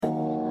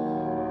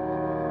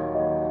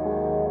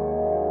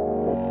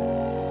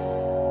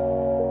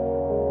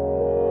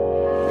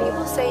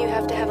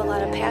have a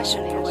lot of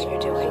passion for what you're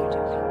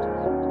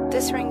doing.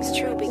 This rings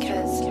true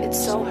because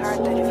it's so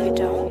hard that if you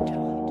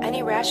don't,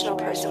 any rational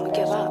person would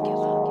give up.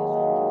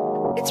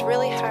 It's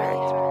really hard,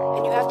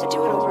 and you have to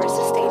do it over a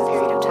sustained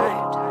period of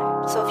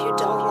time. So if you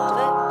don't love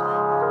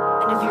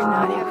it, and if you're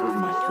not having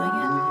fun doing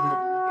it,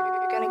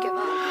 you're gonna give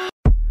up.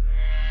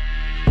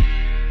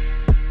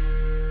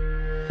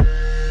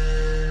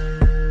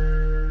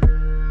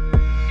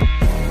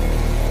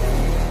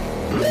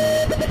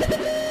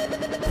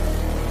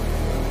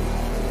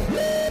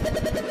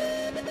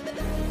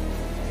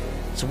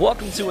 So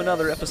welcome to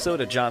another episode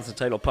of Johnson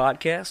Title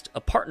Podcast,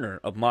 a partner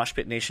of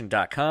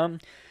MoshPitNation.com.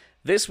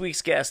 This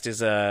week's guest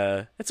is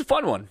it's a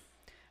fun one.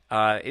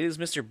 It is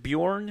Mr.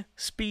 Bjorn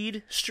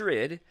Speed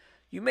Strid.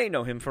 You may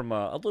know him from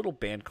a little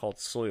band called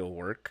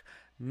Soilwork.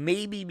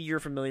 Maybe you're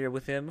familiar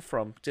with him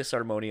from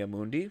Disharmonia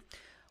Mundi.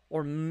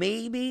 Or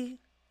maybe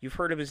you've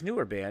heard of his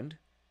newer band,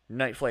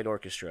 Night Flight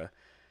Orchestra.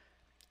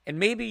 And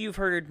maybe you've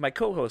heard my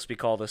co-host be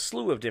called a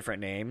slew of different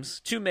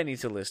names, too many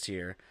to list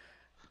here.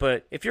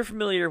 But if you're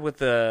familiar with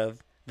the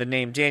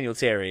name Daniel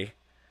Terry,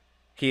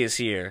 he is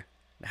here.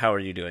 How are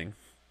you doing?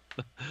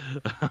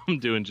 I'm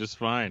doing just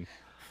fine.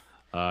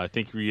 I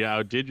think you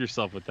outdid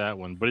yourself with that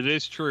one. But it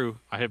is true.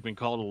 I have been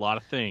called a lot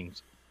of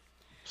things.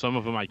 Some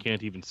of them I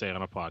can't even say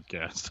on a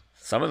podcast.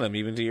 Some of them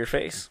even to your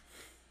face.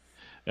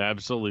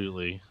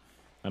 Absolutely.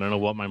 I don't know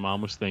what my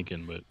mom was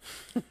thinking, but...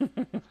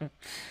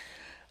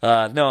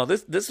 no,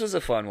 this was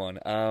a fun one.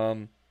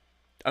 I'm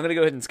going to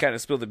go ahead and kind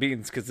of spill the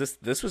beans because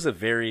this was a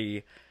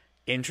very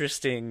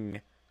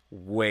interesting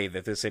way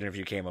that this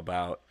interview came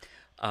about.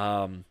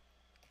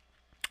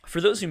 For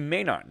those who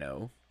may not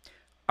know,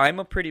 I'm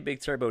a pretty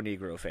big Turbo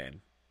Negro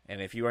fan,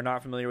 and if you are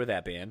not familiar with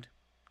that band,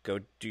 go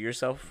do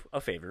yourself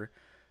a favor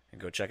and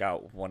go check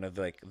out one of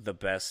the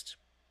best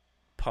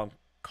punk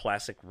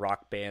classic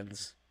rock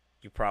bands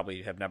you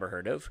probably have never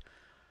heard of.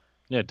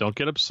 Yeah, don't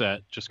get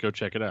upset. Just go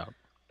check it out.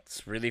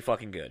 It's really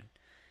fucking good.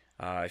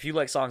 If you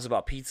like songs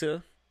about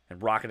pizza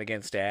and rocking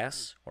against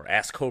ass, or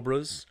ass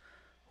cobras,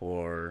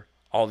 or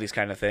all these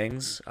kind of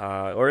things,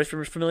 or if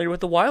you're familiar with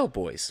the Wild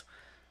Boys,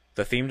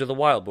 the theme to the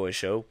Wild Boys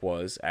show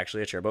was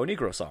actually a Turbo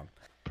Negro song.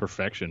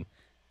 Perfection.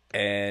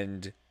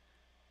 And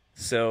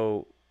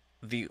so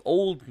the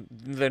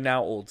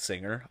now old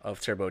singer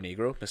of Turbo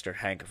Negro, Mr.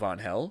 Hank Von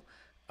Hell,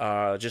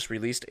 just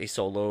released a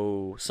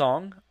solo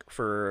song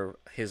for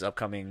his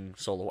upcoming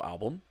solo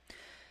album.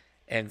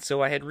 And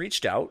so I had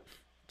reached out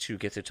to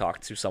get to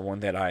talk to someone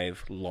that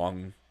I've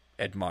long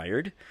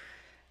admired.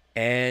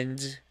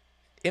 And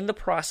in the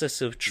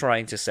process of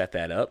trying to set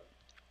that up,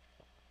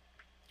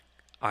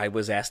 I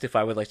was asked if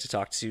I would like to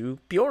talk to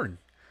Bjorn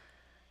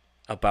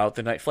about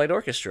the Night Flight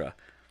Orchestra.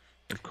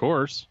 Of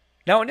course.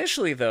 Now,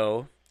 initially,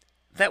 though,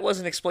 that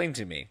wasn't explained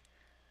to me.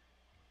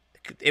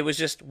 It was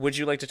just, would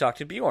you like to talk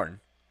to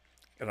Bjorn?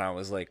 And I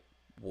was like,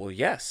 well,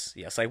 yes.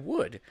 Yes, I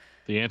would.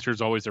 The answer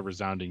is always a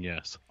resounding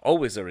yes.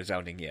 Always a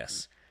resounding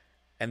yes.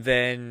 And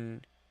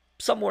then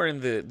somewhere in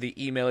the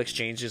email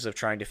exchanges of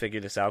trying to figure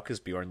this out, because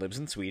Bjorn lives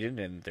in Sweden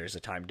and there's a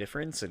time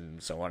difference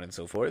and so on and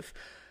so forth,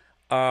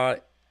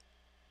 the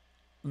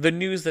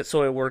news that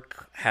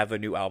Soilwork have a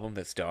new album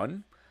that's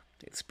done,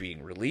 it's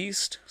being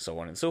released, so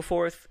on and so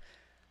forth.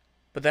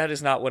 But that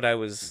is not what I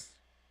was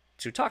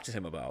to talk to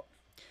him about.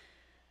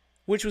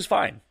 Which was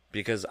fine,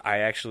 because I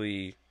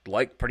actually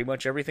like pretty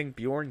much everything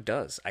Bjorn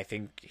does. I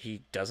think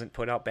he doesn't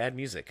put out bad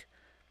music.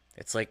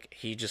 It's like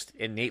he just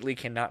innately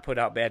cannot put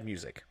out bad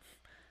music.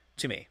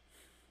 To me.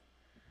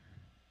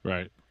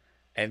 Right.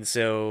 And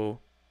so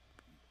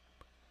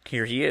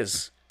here he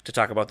is to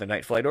talk about the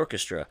Night Flight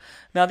Orchestra.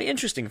 Now, the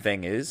interesting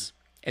thing is,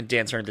 and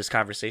Dan's heard this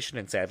conversation,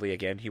 and sadly,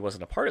 again, he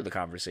wasn't a part of the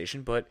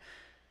conversation, but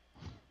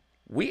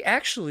we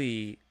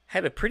actually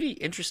had a pretty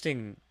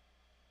interesting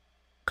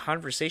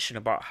conversation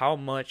about how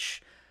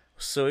much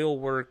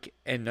Soilwork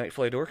and Night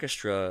Flight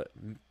Orchestra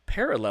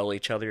parallel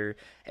each other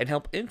and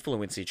help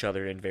influence each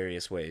other in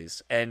various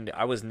ways. And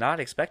I was not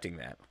expecting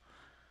that.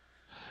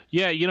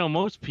 Yeah,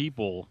 most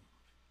people,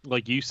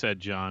 like you said,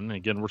 John,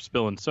 again, we're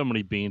spilling so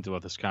many beans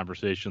about this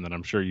conversation that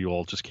I'm sure you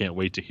all just can't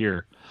wait to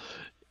hear.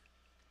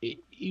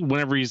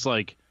 Whenever he's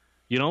like,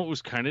 it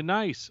was kind of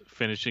nice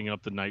finishing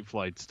up the Night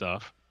Flight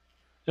stuff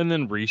and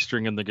then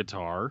restringing the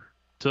guitar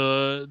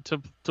to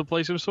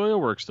play some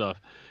Soilwork stuff.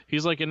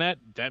 He's like, and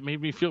that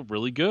made me feel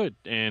really good.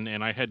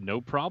 And I had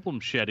no problem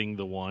shedding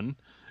the one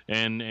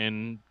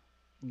and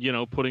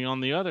putting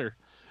on the other.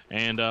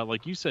 And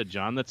like you said,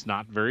 John, that's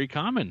not very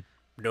common.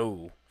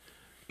 No.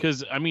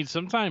 Because,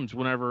 sometimes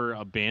whenever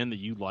a band that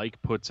you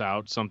like puts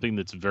out something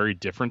that's very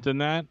different than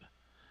that,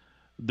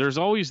 there's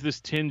always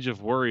this tinge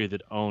of worry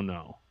that, oh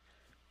no,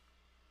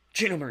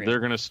 they're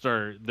gonna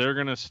start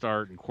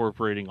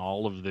incorporating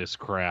all of this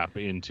crap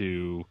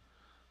into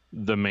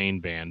the main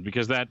band,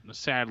 because that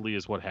sadly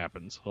is what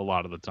happens a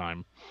lot of the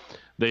time.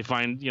 They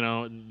find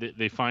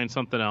they find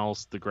something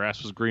else. The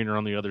grass was greener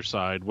on the other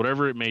side,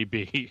 whatever it may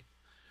be.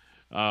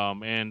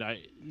 And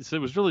so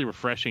it was really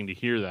refreshing to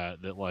hear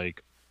that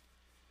like,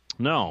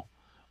 no,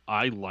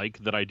 I like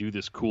that I do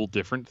this cool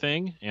different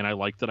thing, and I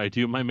like that I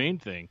do my main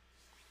thing.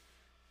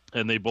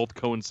 And they both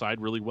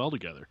coincide really well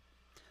together.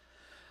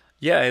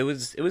 Yeah, it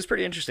was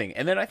pretty interesting.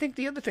 And then I think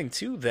the other thing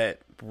too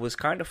that was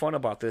kind of fun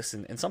about this,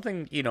 and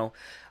something,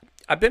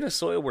 I've been a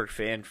Soilwork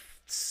fan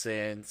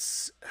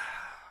since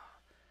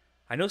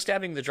I know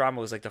Stabbing the Drama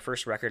was like the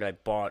first record I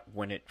bought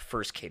when it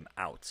first came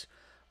out.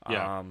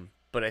 Yeah.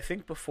 But I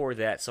think before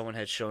that someone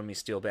had shown me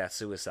Steel Bath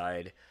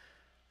Suicide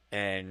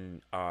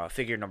and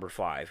Figure Number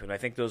 5, and I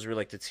think those were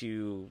like the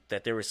two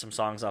that there were some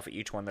songs off of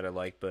each one that I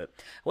liked, but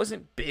I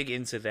wasn't big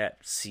into that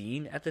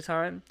scene at the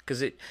time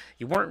because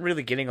you weren't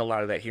really getting a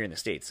lot of that here in the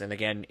States. And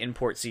again,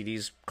 import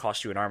CDs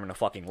cost you an arm and a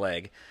fucking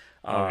leg.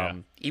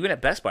 Even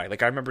at Best Buy,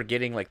 like I remember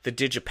getting like the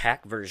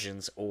Digipack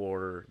versions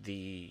or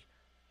the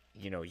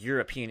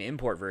European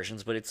import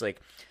versions, but it's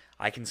like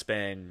I can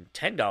spend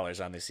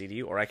 $10 on the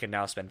CD, or I can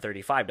now spend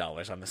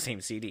 $35 on the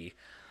same CD.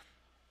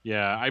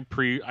 Yeah, I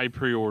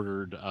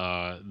pre-ordered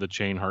the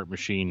Chain Heart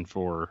Machine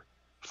for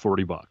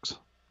 $40.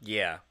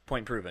 Yeah,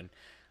 point proven.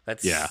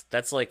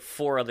 That's like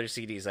 4 other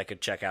CDs I could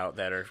check out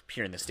that are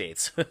here in the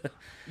States.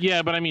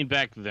 Yeah, but I mean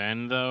back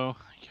then though,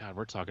 God,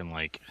 we're talking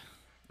like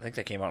I think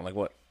that came out in like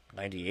what,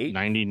 98?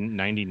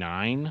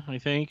 99, I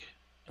think.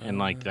 And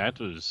like that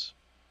was,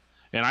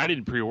 and I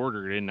didn't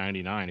pre-order it in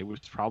 99. It was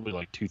probably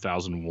like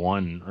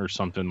 2001 or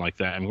something like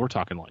that. I mean, we're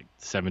talking like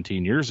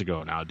 17 years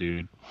ago now,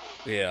 dude.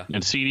 Yeah.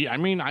 And CD, I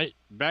mean,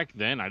 back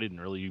then I didn't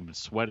really even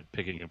sweat it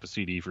picking up a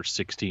CD for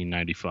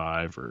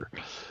 $16.95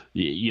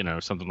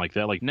 or something like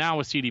that. Like now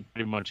a CD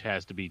pretty much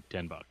has to be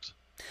 $10.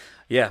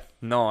 Yeah.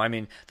 No, I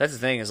mean, that's the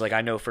thing is like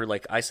I know for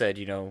like I said,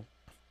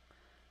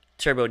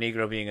 Turbo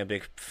Negro being a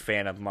big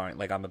fan of mine,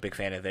 like I'm a big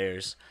fan of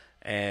theirs,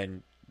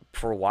 and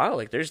for a while,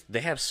 like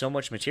they have so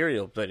much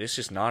material, but it's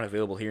just not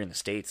available here in the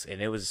States,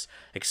 and it was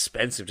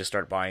expensive to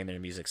start buying their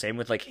music. Same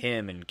with like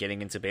him and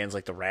getting into bands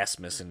like the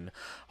Rasmus and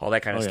all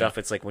that kind of stuff.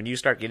 It's like when you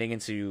start getting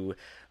into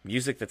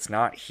music that's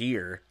not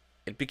here,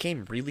 it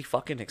became really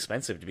fucking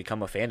expensive to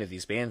become a fan of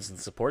these bands and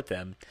support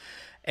them.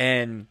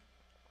 And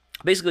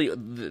basically,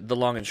 the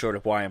long and short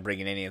of why I'm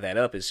bringing any of that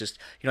up is just,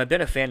 I've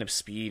been a fan of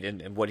Speed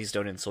and what he's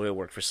done in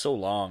Soilwork for so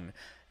long,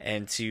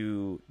 and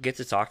to get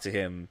to talk to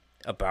him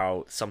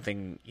about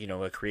something,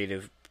 a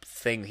creative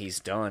thing he's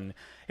done,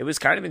 it was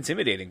kind of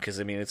intimidating because,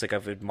 I mean, it's like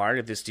I've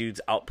admired this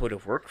dude's output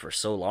of work for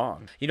so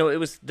long.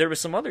 There was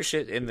some other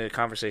shit in the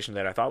conversation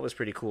that I thought was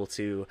pretty cool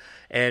too,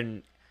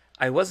 and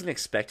I wasn't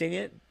expecting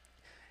it.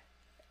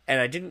 And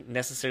I didn't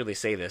necessarily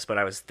say this, but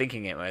I was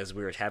thinking it as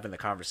we were having the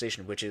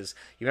conversation, which is,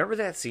 you remember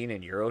that scene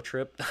in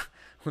Eurotrip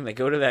when they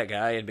go to that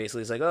guy and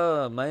basically he's like,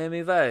 oh,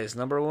 Miami Vice,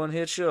 #1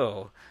 hit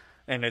show.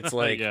 And it's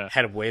like,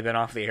 had way been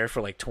off the air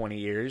for like 20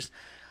 years.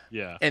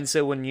 Yeah. And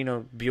so when,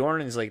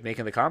 Bjorn is like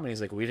making the comment,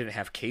 he's like, we didn't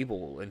have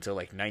cable until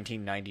like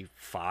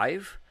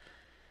 1995.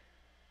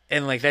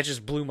 And like, that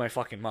just blew my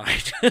fucking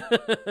mind.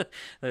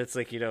 It's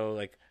like,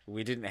 like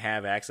we didn't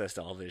have access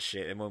to all this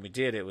shit. And when we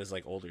did, it was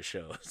like older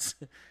shows.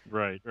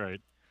 Right.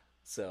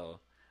 So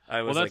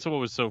that's what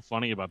was so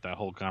funny about that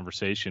whole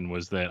conversation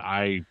was that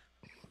I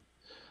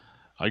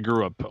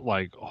grew up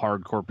like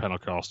hardcore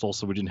Pentecostal,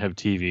 so we didn't have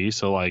TV.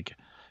 So like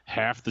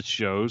half the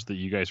shows that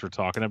you guys were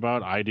talking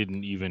about, I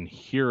didn't even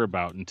hear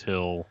about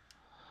until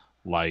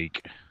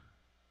like,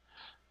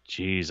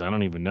 geez, I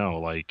don't even know.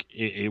 Like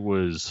it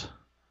was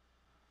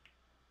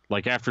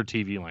like after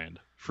TV Land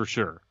for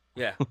sure.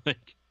 Yeah.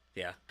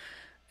 Yeah.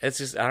 It's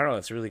just, I don't know,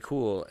 it's really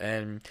cool.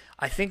 And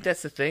I think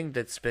that's the thing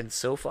that's been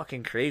so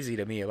fucking crazy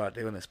to me about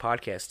doing this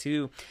podcast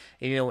too.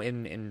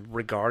 In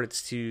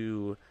regards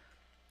to,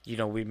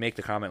 we make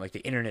the comment like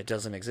the internet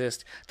doesn't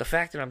exist. The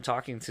fact that I'm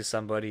talking to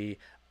somebody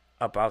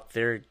about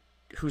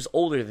who's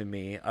older than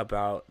me,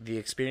 about the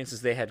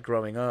experiences they had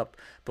growing up,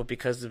 but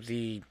because of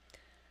the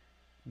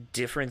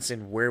difference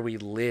in where we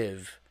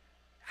live,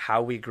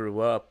 how we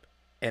grew up,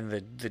 and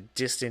the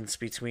distance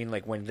between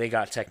like when they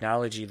got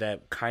technology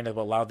that kind of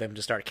allowed them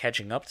to start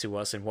catching up to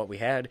us and what we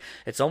had,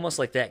 it's almost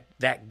like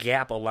that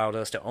gap allowed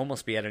us to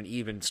almost be at an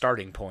even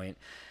starting point.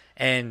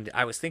 And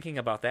I was thinking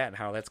about that and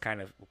how that's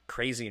kind of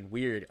crazy and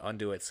weird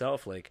unto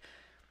itself, like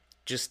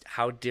just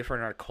how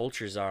different our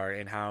cultures are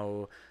and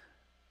how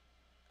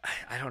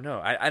I don't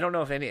know. I don't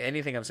know if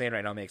anything I'm saying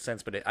right now makes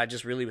sense, but I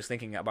just really was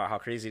thinking about how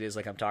crazy it is.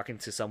 Like I'm talking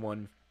to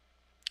someone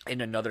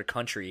in another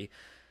country,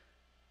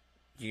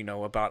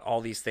 about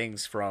all these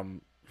things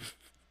from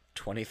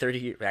 20,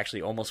 30,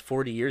 actually almost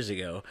 40 years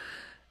ago.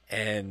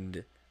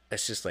 And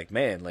it's just like,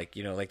 man, like,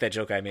 like that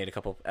joke I made a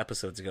couple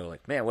episodes ago,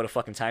 like, man, what a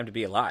fucking time to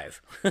be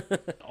alive.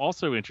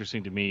 Also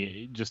interesting to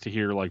me, just to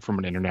hear like from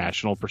an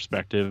international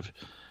perspective,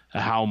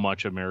 how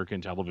much American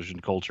television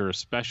culture,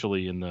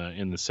 especially in the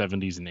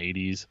 70s and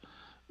 80s,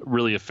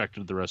 really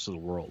affected the rest of the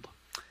world.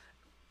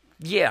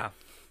 Yeah,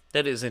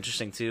 that is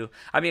interesting too.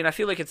 I mean, I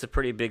feel like it's a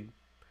pretty big,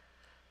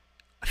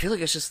 I feel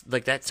like it's just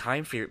like that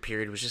time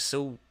period was just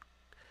so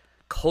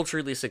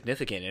culturally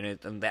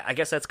significant, and I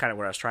guess that's kind of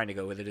where I was trying to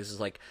go with it. Is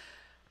like,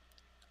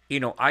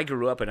 I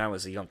grew up and I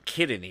was a young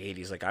kid in the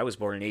 80s. Like I was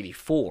born in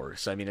 84,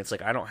 so I mean, it's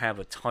like I don't have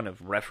a ton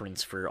of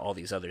reference for all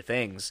these other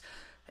things.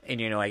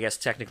 And I guess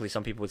technically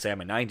some people would say I'm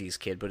a 90s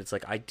kid, but it's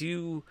like I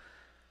do.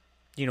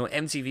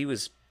 MTV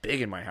was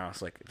big in my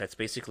house. Like, that's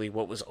basically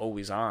what was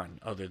always on,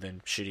 other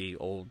than shitty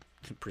old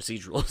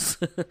procedurals.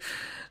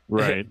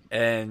 Right.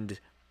 And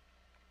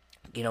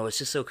you know, it's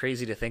just so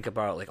crazy to think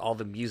about, like, all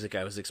the music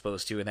I was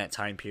exposed to in that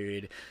time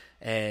period,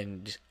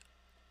 and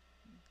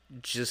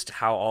just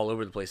how all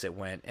over the place it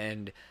went.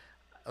 And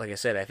like I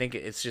said, I think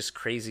it's just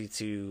crazy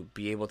to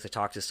be able to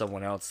talk to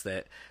someone else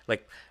that,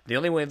 like, the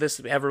only way this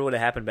ever would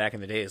have happened back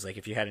in the day is, like,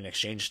 if you had an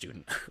exchange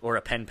student or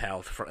a pen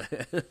pal.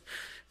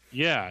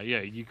 Yeah,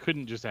 you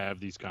couldn't just have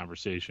these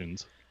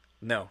conversations.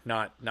 No,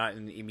 not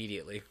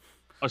immediately.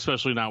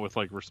 Especially not with,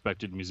 like,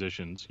 respected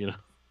musicians, you know?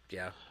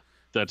 Yeah.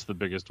 That's the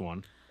biggest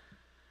one.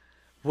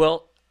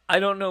 Well, I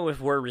don't know if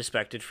we're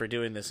respected for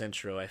doing this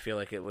intro. I feel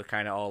like it was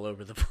kind of all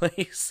over the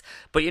place.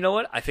 But you know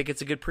what? I think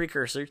it's a good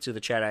precursor to the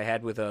chat I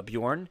had with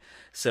Bjorn.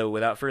 So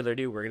without further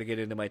ado, we're going to get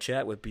into my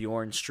chat with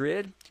Bjorn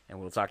Strid,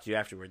 and we'll talk to you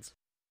afterwards.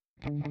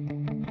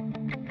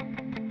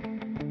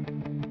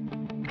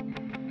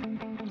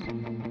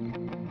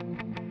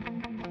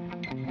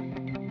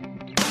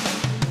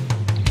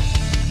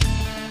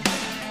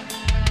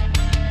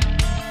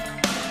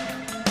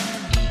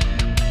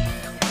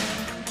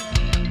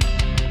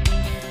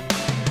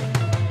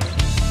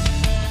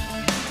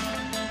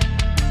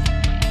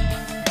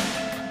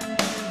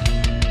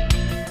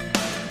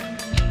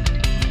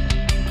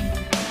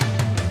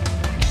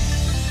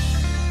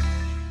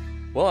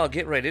 Well, I'll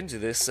get right into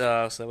this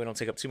so that we don't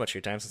take up too much of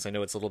your time, since I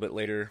know it's a little bit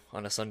later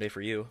on a Sunday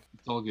for you.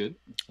 It's all good.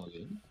 All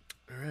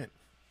right.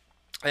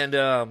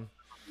 And,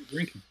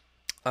 drinking?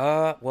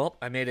 Well,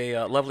 I made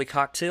a lovely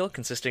cocktail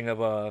consisting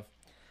of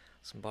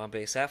some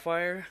Bombay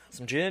Sapphire,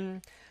 some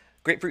gin,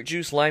 grapefruit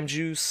juice, lime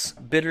juice,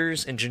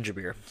 bitters, and ginger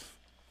beer.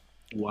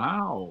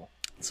 Wow.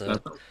 So that's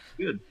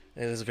good.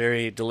 It is a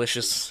very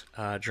delicious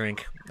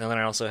drink. And then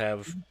I also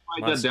have...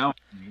 Write that down.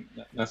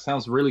 That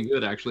sounds really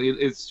good, actually.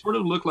 It sort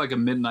of looked like a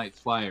Midnight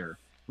Flyer.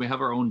 We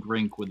have our own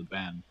drink with the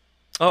band.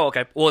 Oh,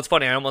 okay. Well, it's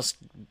funny. I almost,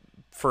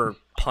 for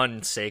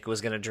pun's sake,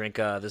 was going to drink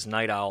this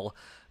Night Owl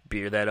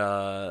beer that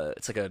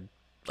it's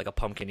like a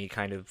pumpkin-y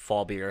kind of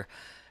fall beer.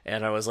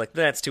 And I was like,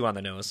 that's too on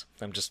the nose.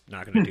 I'm just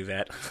not going to do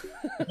that.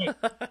 Yeah.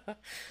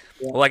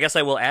 Well, I guess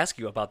I will ask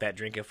you about that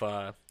drink if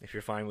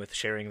you're fine with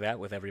sharing that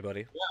with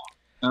everybody.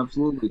 Yeah,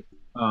 absolutely.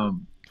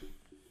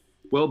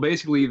 Well,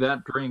 basically,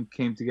 that drink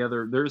came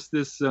together. There's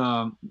this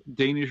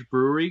Danish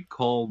brewery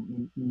called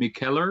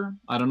Mikkeller.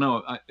 I don't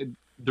know.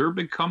 They're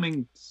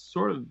becoming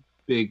sort of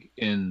big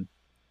in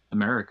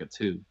America,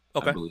 too,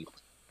 okay. I believe.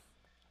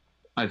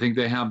 I think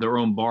they have their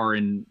own bar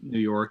in New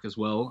York as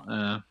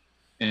well.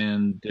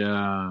 And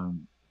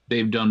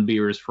they've done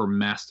beers for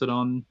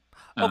Mastodon.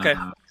 Okay.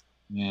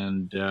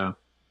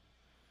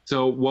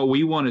 So what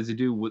we wanted to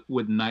do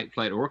with Night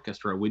Flight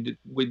Orchestra, we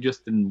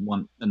just didn't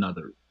want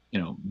another,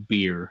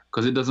 beer,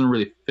 because it doesn't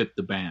really fit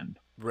the band.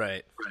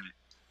 Right.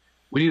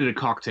 We needed a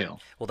cocktail.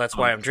 Well, that's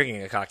why I'm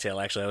drinking a cocktail,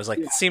 actually. I was like,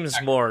 it seems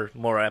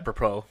more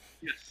apropos.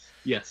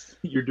 Yes,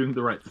 you're doing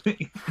the right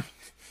thing.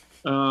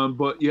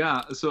 But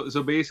yeah,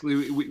 so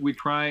basically we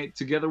try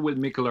together with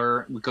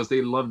Mikkeller, because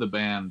they love the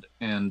band,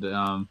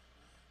 and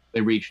they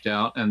reached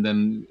out, and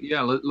then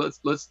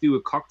let's do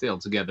a cocktail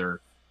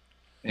together.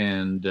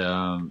 And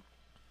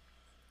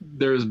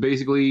there's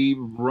basically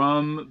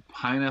rum,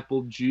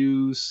 pineapple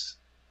juice.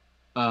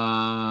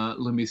 Let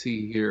me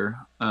see here.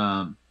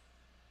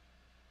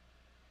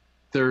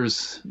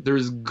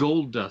 There's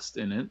gold dust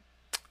in it,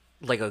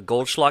 like a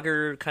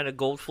Goldschlager kind of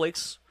gold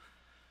flakes.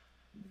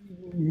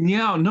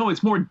 Yeah, no,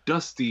 it's more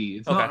dusty.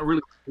 It's not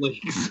really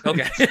flakes.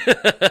 Okay.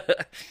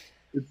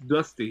 It's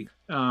dusty.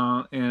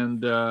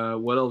 And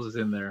what else is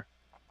in there?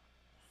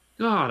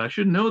 God, I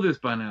should know this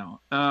by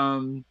now.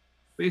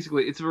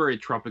 Basically, it's a very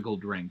tropical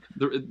drink.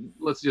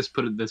 Let's just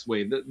put it this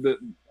way: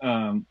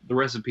 the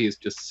recipe is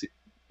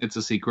it's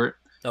a secret.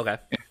 Okay.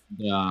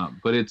 And,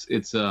 but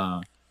it's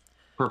a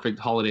perfect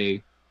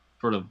holiday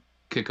sort of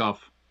kickoff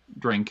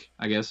drink,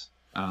 I guess.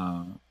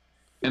 And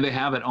they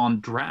have it on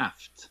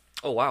draft.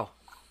 Oh wow.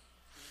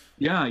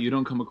 Yeah, you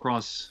don't come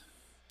across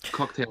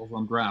cocktails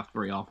on draft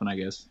very often, I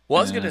guess. Well,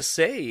 I was going to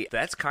say,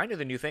 that's kind of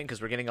the new thing,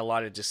 because we're getting a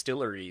lot of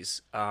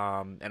distilleries,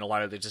 and a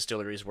lot of the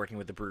distilleries working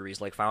with the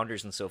breweries like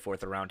Founders and so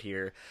forth around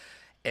here.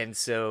 And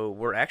so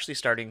we're actually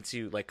starting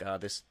to, like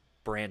this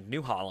brand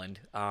New Holland,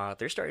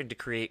 they're starting to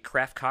create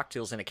craft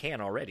cocktails in a can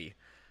already.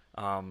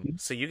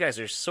 So you guys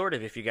are sort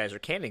of, if you guys are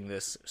canning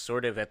this,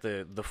 sort of at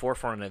the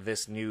forefront of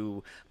this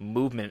new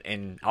movement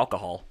in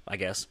alcohol, I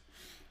guess.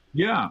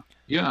 Yeah,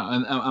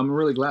 and I'm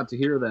really glad to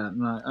hear that.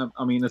 And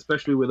I mean,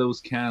 especially with those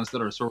cans that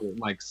are sort of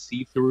like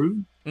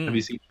see-through. Have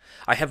you seen?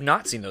 I have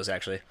not seen those,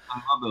 actually. I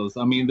love those.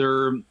 I mean,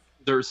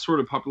 they're sort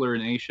of popular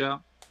in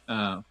Asia,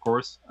 of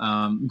course,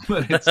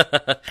 but it's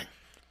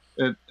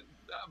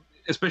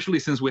especially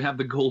since we have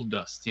the gold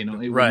dust. It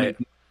right?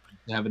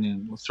 Have it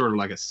in sort of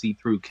like a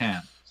see-through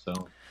can. So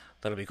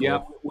that'll be cool.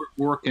 Yeah, we're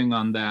working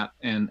on that,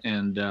 and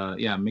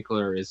yeah,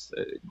 Mikkeller is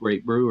a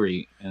great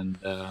brewery, and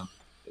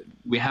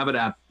we have it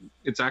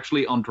it's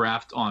actually on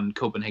draft on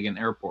Copenhagen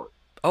Airport.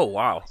 Oh,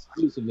 wow.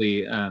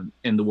 Exclusively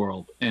in the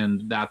world.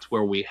 And that's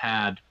where we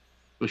had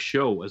a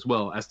show as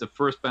well as the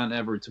first band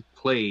ever to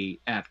play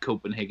at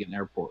Copenhagen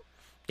Airport.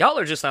 Y'all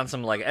are just on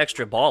some like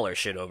extra baller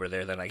shit over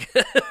there. Then I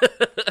guess.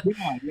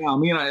 Yeah. I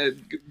mean,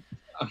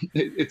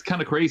 it's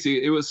kind of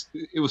crazy. It was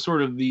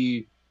sort of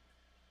the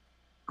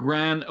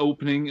grand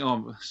opening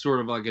of sort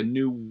of like a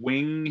new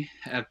wing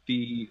at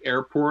the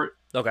airport.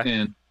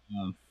 Okay.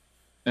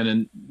 And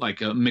then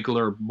like a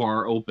Mikkeller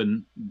bar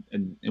open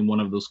in one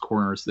of those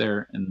corners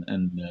there,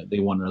 and they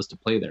wanted us to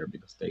play there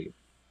because they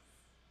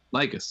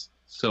like us.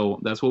 So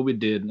that's what we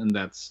did, and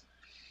that's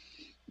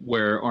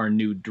where our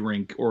new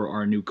drink or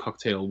our new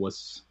cocktail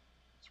was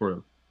sort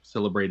of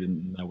celebrated,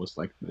 and that was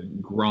like the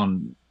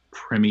grand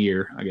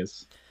premiere, I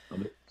guess,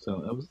 of it.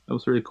 So that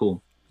was really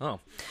cool. Oh.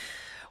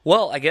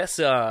 Well, I guess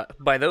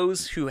by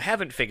those who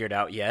haven't figured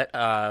out yet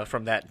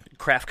from that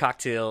craft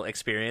cocktail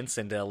experience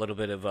and a little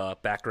bit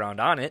of background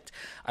on it,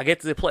 I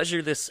get the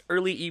pleasure this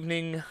early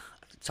evening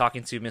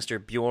talking to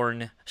Mr.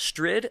 Bjorn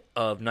Strid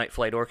of Night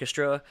Flight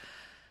Orchestra.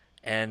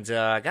 And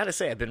I gotta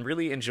say, I've been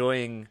really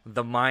enjoying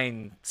the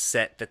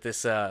mindset that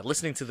this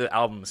listening to the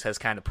albums has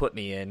kind of put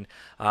me in.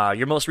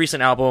 Your most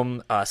recent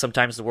album,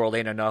 Sometimes the World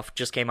Ain't Enough,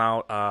 just came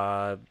out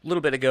a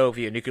little bit ago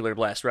via Nuclear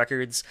Blast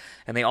Records,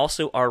 and they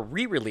also are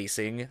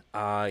re-releasing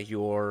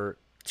your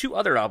two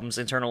other albums,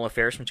 Internal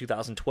Affairs from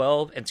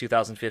 2012 and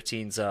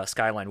 2015's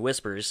Skyline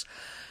Whispers.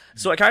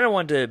 So I kind of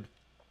wanted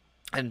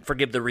to, and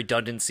forgive the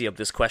redundancy of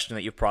this question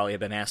that you've probably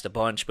been asked a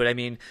bunch, but I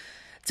mean,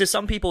 to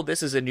some people,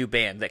 this is a new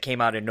band that came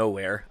out of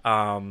nowhere.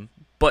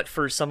 But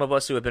for some of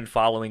us who have been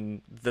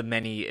following the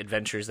many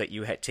adventures that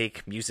you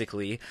take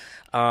musically,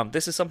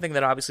 this is something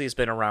that obviously has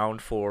been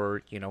around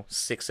for,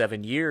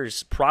 6-7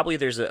 years. Probably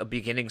there's a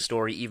beginning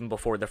story even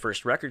before the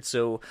first record.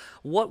 So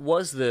what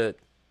was the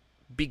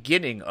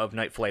beginning of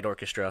Night Flight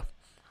Orchestra?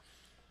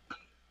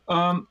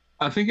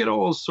 I think it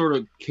all sort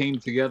of came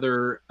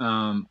together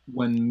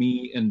when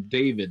me and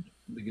David,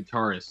 the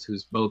guitarist,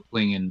 who's both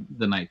playing in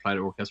the Night Flight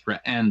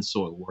Orchestra and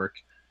Soilwork,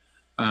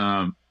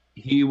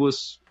 he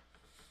was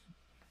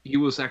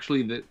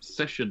actually the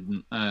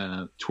session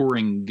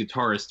touring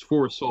guitarist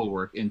for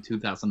Soilwork in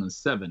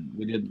 2007.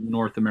 We did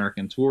North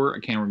American tour.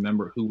 I can't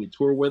remember who we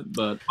toured with,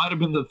 but it might have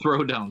been the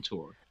Throwdown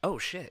tour. Oh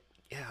shit!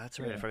 Yeah, that's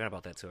right. Yeah. I forgot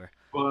about that tour.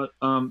 But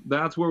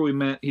that's where we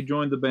met. He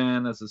joined the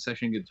band as a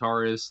session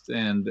guitarist,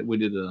 and we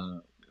did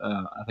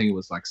I think it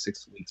was like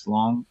 6 weeks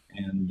long,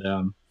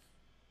 and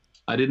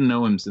I didn't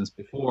know him since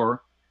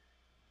before,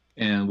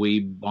 and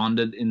we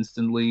bonded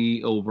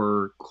instantly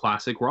over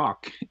classic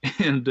rock.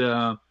 And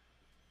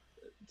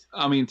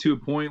I mean, to a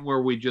point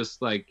where we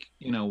just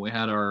we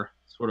had our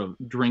sort of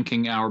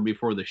drinking hour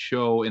before the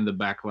show in the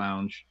back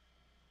lounge,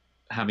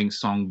 having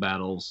song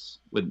battles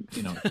with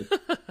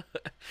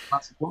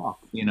classic rock,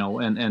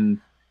 and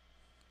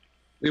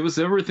it was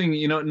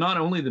everything, not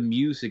only the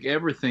music,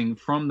 everything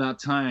from that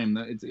time.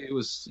 It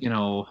was,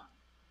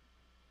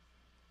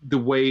 the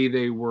way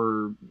they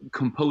were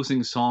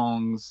composing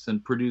songs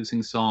and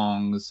producing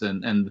songs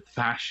and the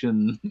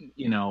fashion,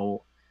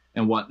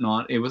 and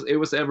whatnot. It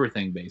was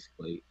everything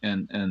basically.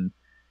 And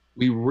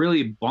we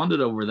really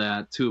bonded over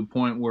that to a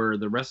point where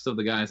the rest of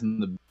the guys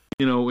in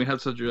we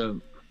had such a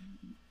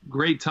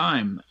great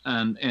time.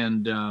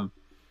 And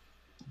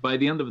by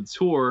the end of the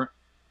tour,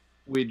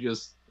 we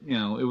just,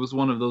 it was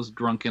one of those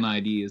drunken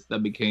ideas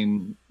that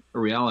became a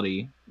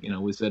reality.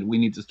 We said we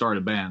need to start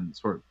a band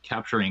sort of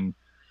capturing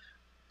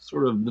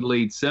sort of the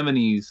late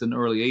 70s and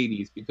early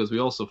 80s, because we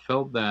also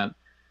felt that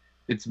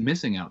it's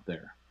missing out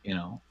there,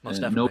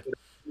 Most and nobody's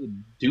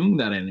doing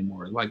that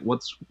anymore. Like,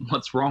 what's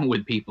wrong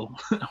with people?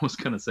 I was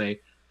gonna say.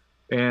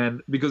 And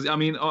because I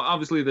mean,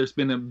 obviously there's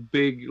been a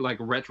big like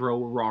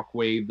retro rock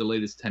wave the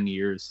latest 10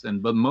 years,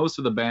 but most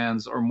of the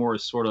bands are more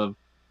sort of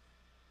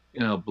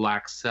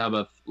Black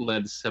Sabbath,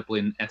 Led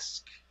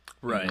Zeppelin-esque,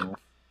 right?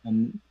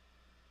 And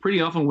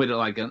pretty often with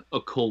like an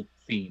occult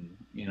theme.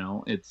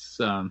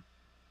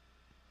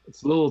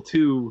 It's a little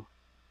too,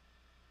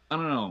 I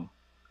don't know.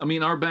 I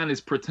mean, our band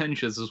is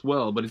pretentious as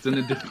well, but it's in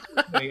a different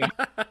way.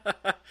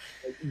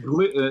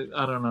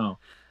 I don't know.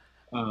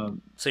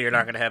 So you're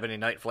not going to have any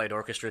Night Flight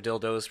Orchestra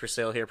dildos for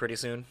sale here pretty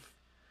soon?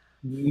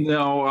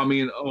 No, I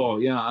mean, oh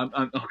yeah,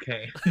 I'm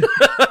okay.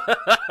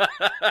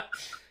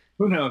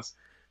 Who knows?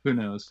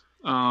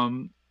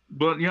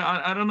 But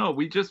yeah, I don't know.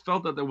 We just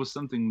felt that there was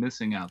something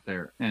missing out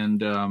there,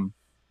 and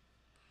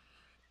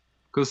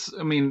because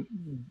I mean,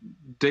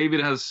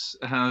 David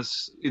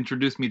has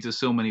introduced me to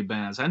so many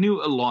bands. I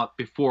knew a lot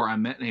before I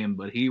met him,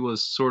 but he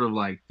was sort of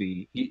like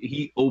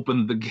he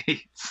opened the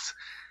gates,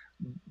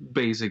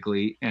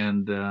 basically,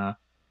 and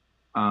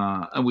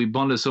we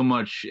bonded so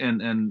much,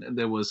 and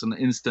there was an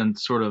instant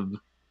sort of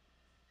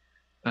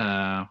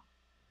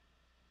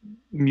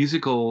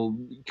musical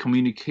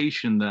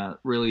communication that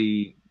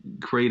really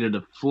created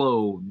a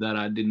flow that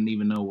I didn't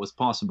even know was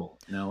possible,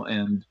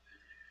 and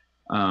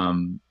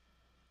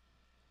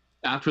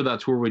after that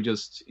tour, we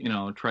just,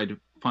 tried to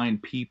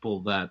find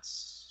people that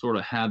sort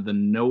of had the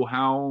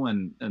know-how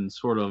and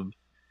sort of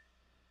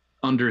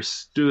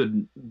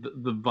understood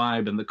the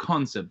vibe and the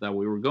concept that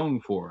we were going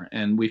for.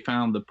 And we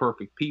found the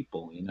perfect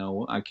people.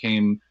 I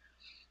came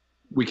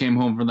we came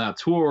home from that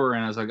tour,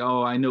 and I was like,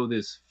 oh, I know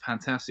this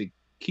fantastic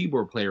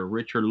keyboard player,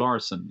 Richard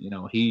Larson. You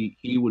know, he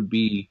would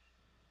be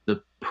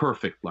the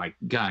perfect like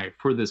guy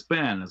for this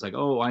band. It's like,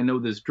 oh, I know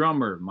this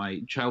drummer,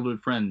 my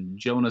childhood friend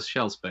Jonas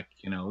Schelsbeck,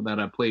 you know, that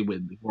I played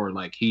with before.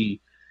 Like he's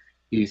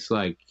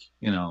like,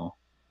 you know,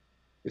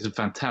 he's a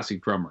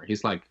fantastic drummer.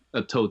 He's like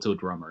a Toto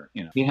drummer.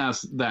 You know, he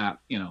has that,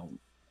 you know,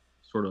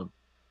 sort of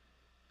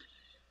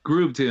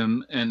groove to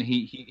him, and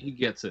he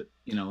gets it,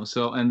 you know.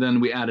 So, and then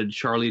we added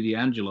Charlie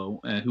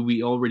D'Angelo, who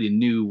we already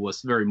knew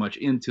was very much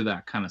into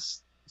that kind of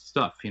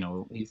stuff. You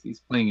know,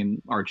 he's playing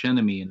in Arch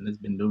Enemy and has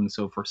been doing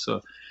so for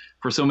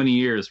so many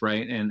years,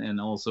 right? And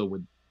also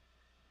with,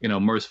 you know,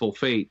 Merciful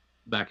Fate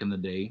back in the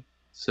day.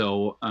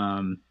 So,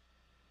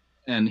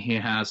 and he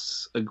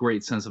has a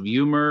great sense of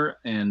humor,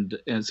 and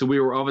so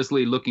we were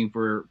obviously looking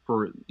for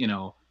you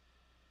know,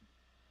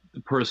 the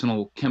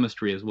personal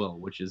chemistry as well,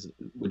 which is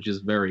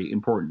very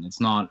important.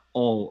 It's not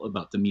all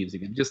about the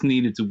music. It just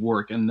needed to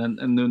work, and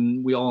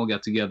then we all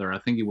got together. I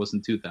think it was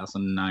in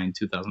 2009,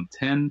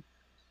 2010,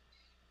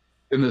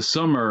 in the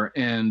summer,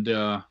 and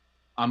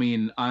I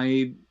mean,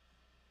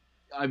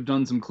 I've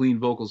done some clean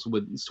vocals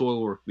with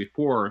Soilwork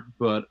before,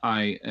 but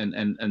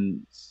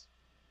and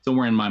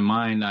somewhere in my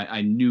mind,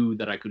 I knew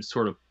that I could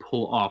sort of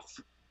pull off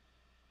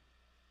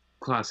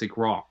classic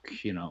rock,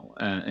 you know,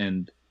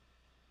 and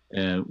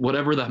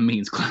whatever that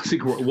means,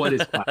 classic rock. What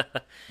is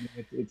classic?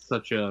 It's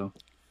such a,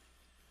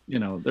 you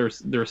know,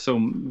 there's so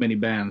many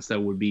bands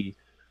that would be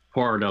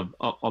part of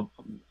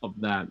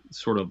that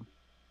sort of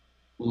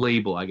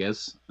label, I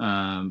guess.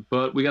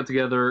 But we got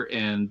together,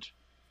 and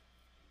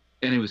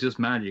it was just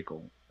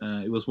magical.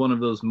 It was one of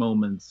those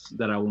moments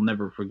that I will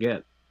never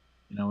forget.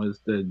 You know, it was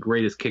the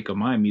greatest kick of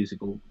my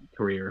musical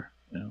career,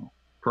 you know,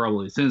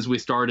 probably since we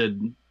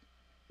started,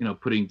 you know,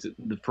 putting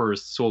the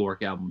first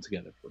Soilwork album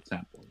together, for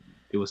example.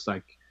 It was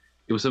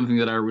something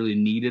that I really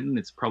needed, and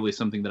it's probably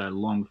something that I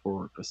longed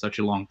for such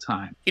a long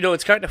time. You know,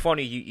 it's kind of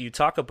funny. You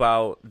talk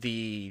about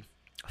the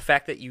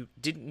fact that you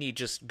didn't need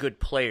just good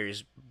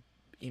players,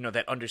 you know,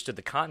 that understood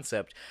the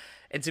concept.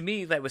 And to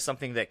me, that was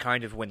something that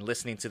kind of, when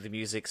listening to the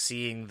music,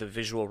 seeing the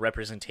visual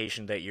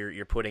representation that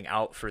you're putting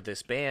out for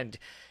this band,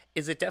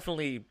 is it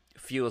definitely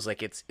feels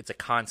like it's a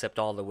concept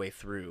all the way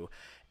through.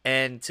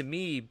 And to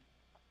me,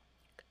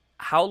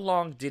 how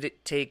long did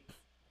it take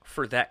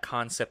for that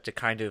concept to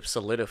kind of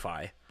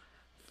solidify?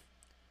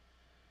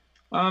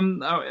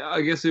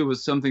 I guess it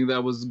was something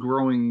that was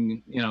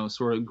growing, you know,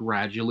 sort of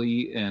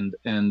gradually, and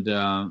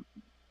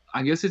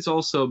I guess it's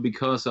also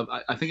because of,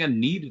 I think I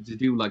needed to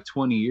do like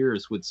 20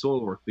 years with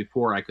Soilwork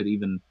before I could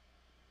even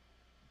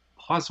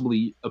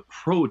possibly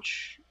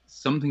approach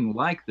something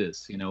like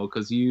this, you know,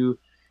 because you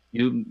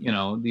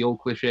know, the old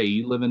cliche,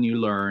 you live and you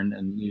learn,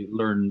 and you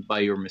learn by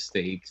your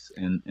mistakes,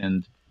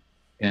 and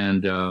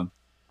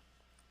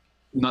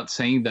not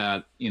saying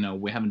that, you know,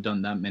 we haven't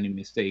done that many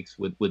mistakes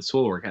with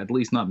Soilwork, at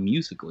least not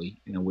musically.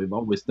 You know, we've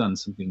always done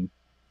something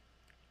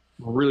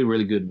really,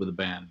 really good with the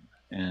band,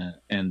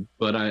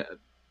 but I,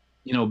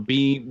 you know,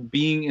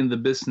 being in the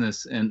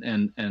business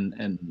and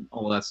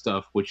all that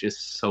stuff, which is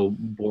so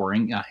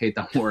boring. I hate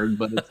that word,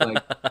 but it's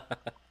like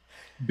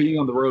being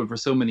on the road for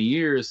so many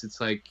years. It's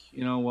like,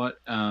 you know what?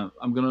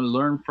 I'm gonna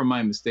learn from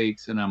my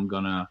mistakes, and I'm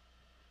gonna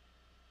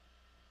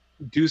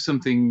do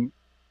something.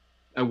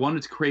 I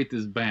wanted to create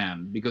this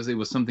band because it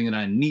was something that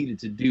I needed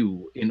to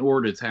do in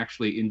order to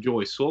actually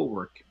enjoy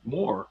Soilwork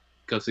more,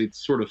 because it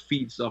sort of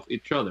feeds off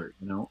each other,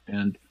 you know,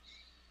 and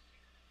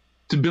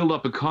to build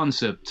up a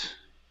concept.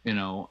 You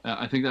know,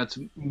 I think that's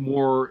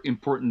more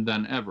important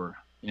than ever,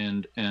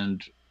 and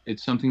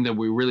it's something that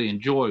we really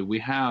enjoy. We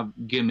have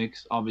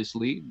gimmicks,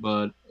 obviously,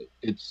 but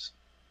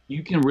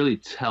you can really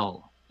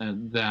tell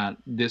that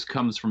this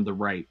comes from the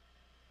right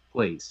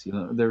place. You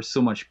know, there's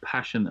so much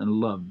passion and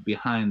love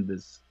behind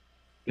this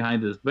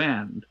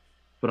band,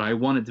 but I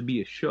want it to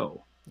be a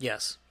show.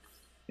 Yes.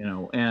 You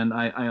know, and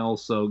I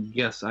also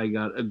guess I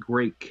got a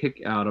great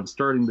kick out of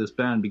starting this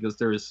band because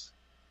there's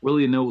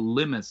really no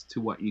limits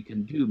to what you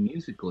can do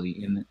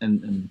musically,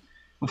 and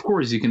of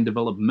course you can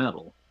develop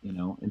metal, you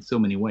know, in so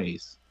many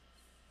ways,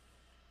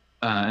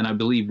 and I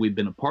believe we've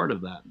been a part of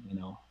that, you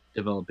know,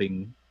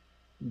 developing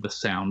the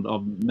sound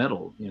of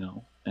metal, you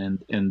know,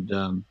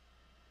 and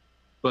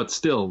but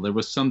still there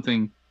was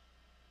something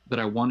that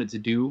I wanted to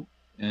do,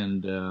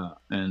 and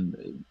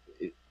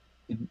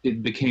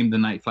it became the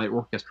Night Flight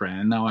Orchestra,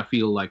 and now I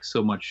feel like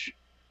so much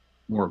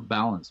more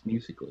balanced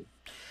musically,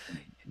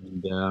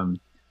 and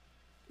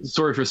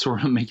sorry for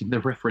sort of making the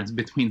reference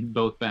between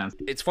both bands.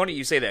 It's funny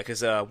you say that,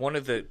 because one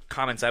of the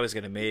comments I was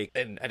going to make,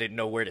 and I didn't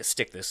know where to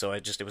stick this, so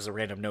it was a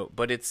random note,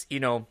 but it's,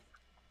 you know,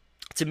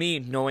 to me,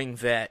 knowing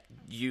that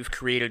you've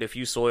created a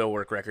few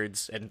Soilwork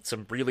records and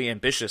some really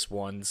ambitious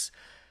ones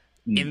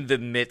in the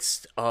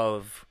midst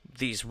of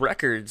these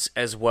records,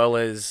 as well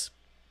as,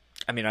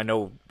 I mean, I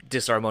know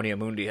Disharmonia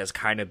Mundi has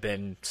kind of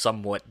been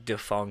somewhat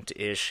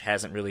defunct-ish,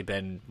 hasn't really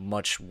been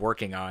much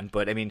working on,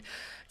 but I mean,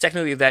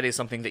 technically that is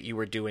something that you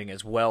were doing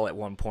as well at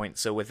one point.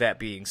 So with that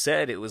being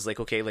said, it was like,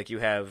 okay, like you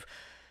have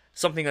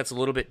something that's a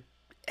little bit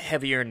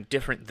heavier and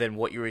different than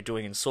what you were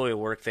doing in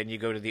Soilwork, then you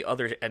go to the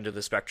other end of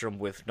the spectrum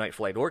with Night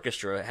Flight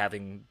Orchestra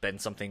having been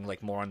something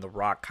like more on the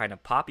rock kind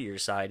of poppier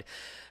side.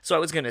 So I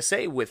was going to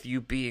say, with you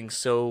being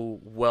so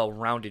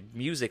well-rounded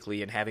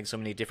musically and having so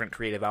many different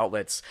creative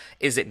outlets,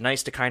 is it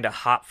nice to kind of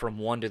hop from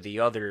one to the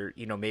other?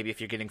 You know, maybe if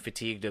you're getting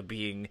fatigued of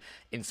being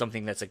in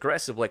something that's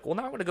aggressive, like, well,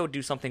 now I want to go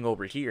do something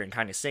over here and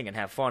kind of sing and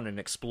have fun and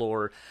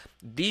explore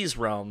these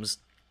realms,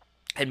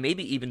 and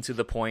maybe even to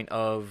the point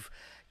of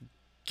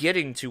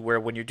getting to where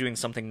when you're doing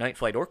something Night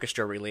Flight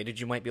Orchestra related,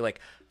 you might be like,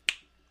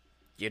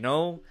 you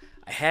know,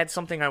 I had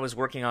something I was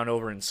working on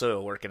over in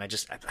Soilwork, and I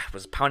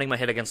was pounding my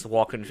head against the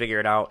wall, couldn't figure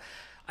it out.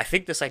 I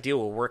think this idea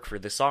will work for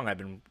this song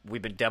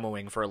we've been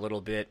demoing for a little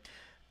bit,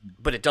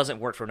 but it doesn't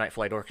work for Night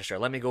Flight Orchestra.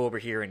 Let me go over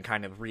here and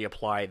kind of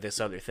reapply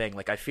this other thing.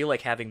 Like, I feel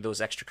like having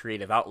those extra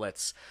creative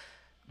outlets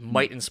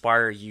might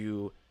inspire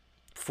you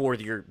for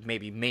your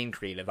maybe main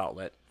creative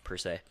outlet, per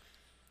se.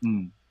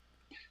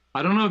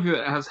 I don't know if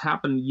it has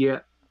happened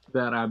yet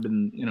that I've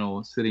been,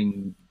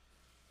 sitting,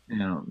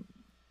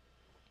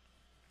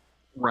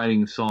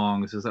 writing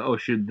songs. Is oh,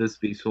 should this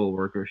be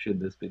Soilwork or should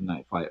this be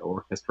Night Flight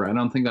Orchestra? I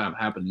don't think that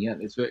happened yet.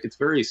 It's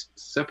very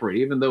separate,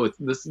 even though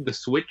the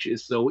switch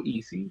is so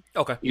easy.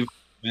 Okay. Even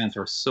bands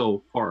are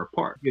so far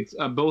apart. It's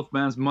both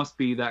bands must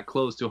be that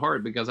close to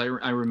heart, because I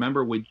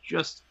remember we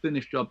just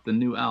finished up the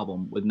new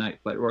album with Night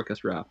Flight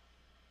Orchestra.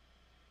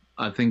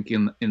 I think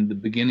in the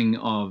beginning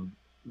of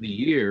the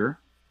year,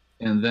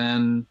 and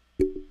then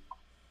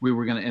we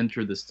were going to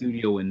enter the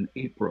studio in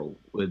April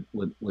with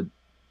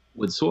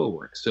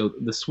Soilwork. So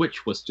the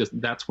switch was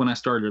that's when I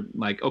started,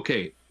 like,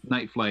 okay,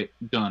 Night Flight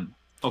done.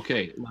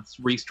 Okay, let's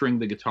restring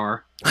the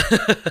guitar,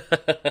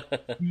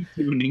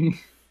 tuning,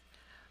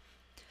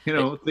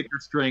 thicker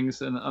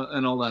strings and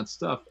all that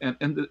stuff.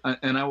 And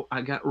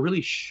I got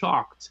really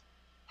shocked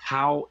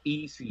how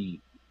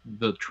easy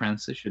the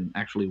transition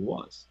actually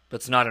was.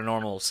 That's not a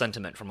normal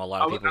sentiment from a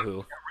lot of people who. I'm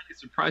really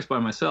surprised by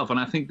myself, and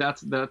I think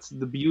that's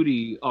the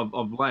beauty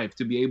of life,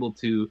 to be able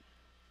to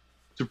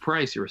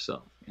surprise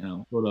yourself,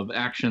 sort of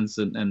actions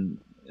and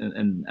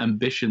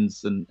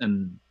ambitions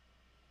and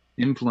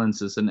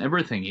influences and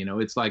everything.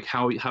 It's like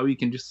how you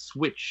can just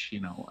switch,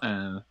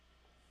 and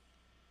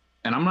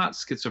I'm not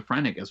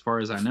schizophrenic as far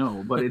as I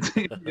know, but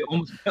it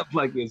almost felt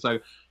like it's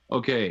like,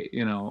 okay,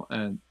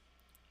 and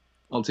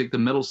I'll take the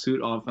metal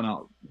suit off and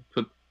I'll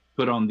put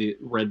on the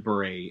red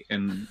beret,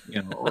 and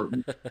or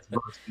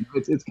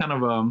it's kind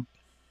of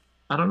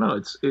I don't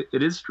know,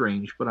 it is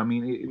strange, but I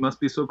mean, it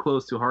must be so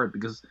close to heart,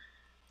 because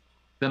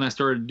then I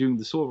started doing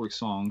the Soilwork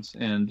songs,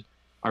 and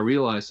I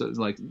realized that,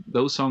 like,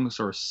 those songs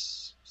are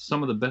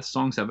some of the best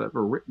songs I've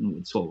ever written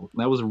with Soilwork.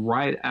 That was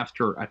right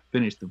after I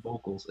finished the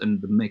vocals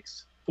and the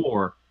mix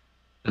for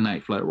the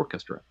Night Flight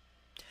Orchestra.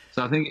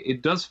 So I think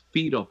it does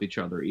feed off each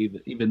other,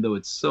 even though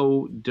it's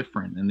so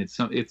different, and it's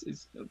a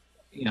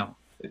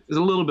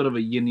little bit of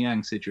a yin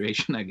yang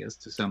situation, I guess,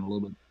 to sound a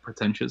little bit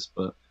pretentious,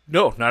 but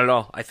no, not at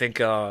all. I think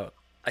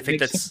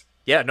that's sense.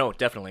 Yeah, no,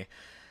 definitely.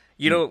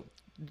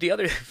 The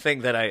other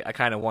thing that I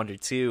kind of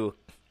wondered too,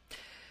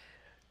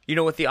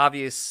 with the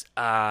obvious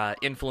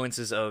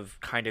influences of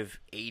kind of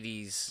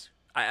 80s,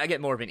 I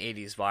get more of an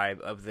 80s vibe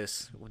of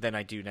this than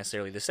I do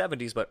necessarily the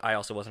 70s, but I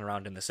also wasn't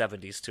around in the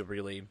 70s to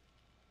really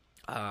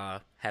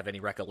have any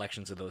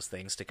recollections of those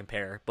things to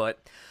compare.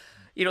 But,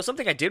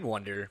 something I did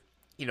wonder,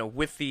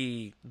 with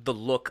the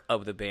look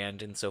of the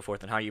band and so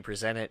forth and how you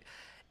present it,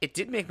 it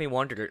did make me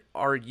wonder,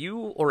 are you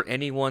or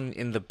anyone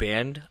in the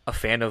band a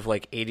fan of,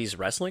 like, 80s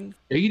wrestling?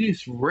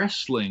 80s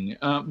wrestling?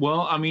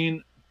 Well, I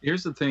mean,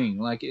 here's the thing.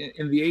 Like,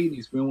 in the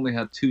 80s, we only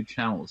had 2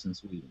 channels in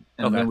Sweden.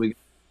 And then we got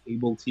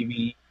cable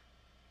TV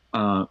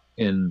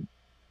in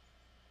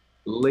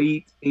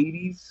late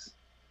 80s,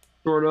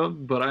 sort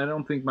of. But I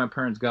don't think my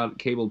parents got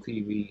cable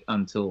TV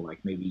until, like,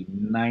 maybe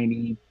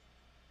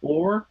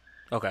 94.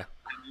 Okay.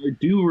 I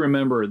do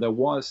remember there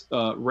was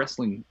a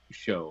wrestling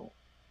show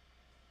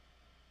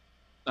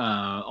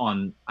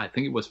on, I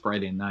think it was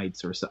Friday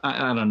nights or so.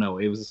 I don't know.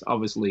 It was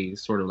obviously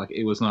sort of like,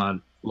 it was not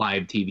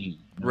live TV,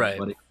 right?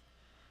 But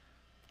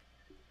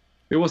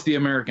it was the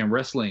American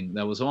wrestling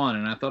that was on,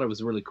 and I thought it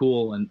was really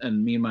cool.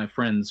 And me and my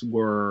friends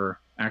were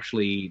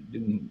actually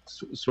doing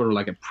sort of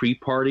like a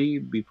pre-party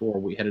before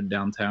we headed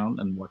downtown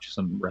and watched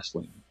some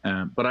wrestling.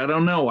 But I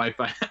don't know if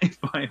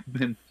I've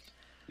been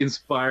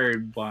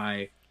inspired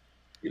by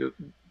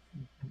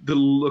the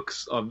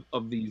looks of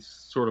these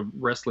sort of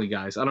wrestling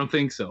guys. I don't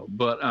think so,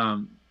 but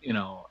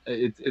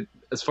it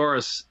as far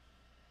as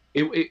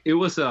it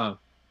was a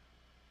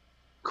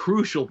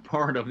crucial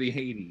part of the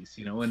 80s,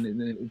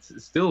 and it's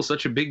still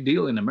such a big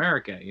deal in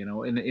America,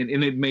 and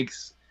it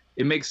makes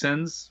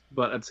sense,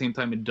 but at the same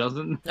time it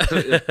doesn't. But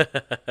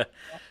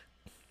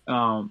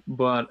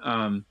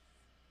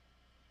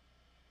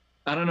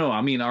I don't know.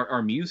 I mean,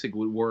 our music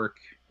would work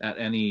at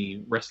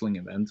any wrestling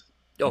event.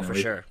 Oh, for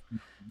sure.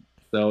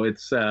 So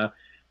it's,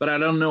 but I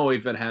don't know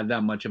if it had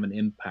that much of an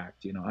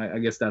impact. I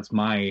guess that's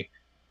my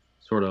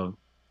sort of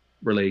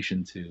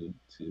relation to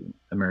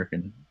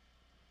American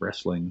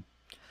wrestling.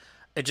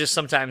 It just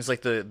sometimes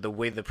like the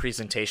way the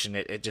presentation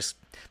it just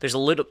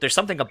there's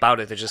something about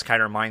it that just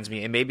kind of reminds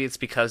me, and maybe it's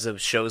because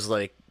of shows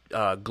like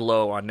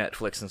Glow on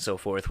Netflix and so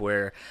forth,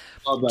 where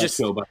Love that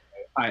show, but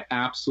I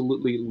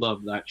absolutely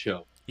love that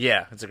show.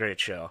 Yeah, it's a great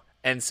show.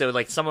 And so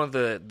like some of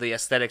the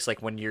aesthetics,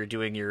 like when you're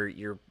doing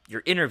your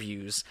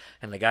interviews,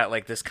 and they got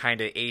like this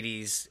kind of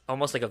 80s,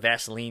 almost like a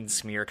Vaseline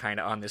smear kind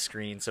of on the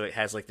screen, so it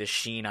has like this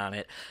sheen on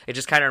it. It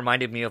just kind of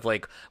reminded me of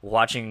like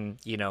watching,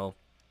 you know,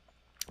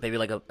 maybe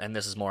like and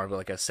this is more of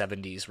like a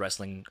 70s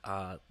wrestling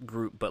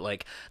group, but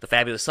like the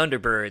Fabulous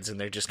Thunderbirds, and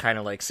they're just kind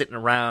of like sitting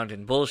around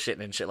and bullshitting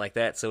and shit like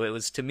that. So it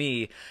was, to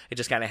me, it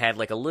just kind of had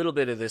like a little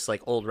bit of this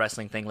like old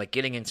wrestling thing, like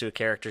getting into a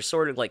character,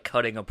 sort of like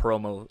cutting a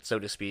promo, so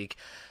to speak,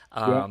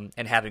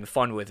 and having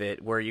fun with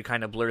it, where you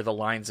kind of blur the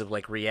lines of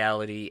like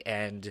reality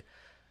and,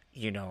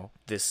 you know,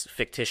 this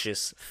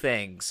fictitious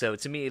thing. So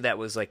to me, that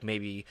was like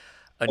maybe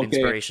an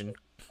inspiration.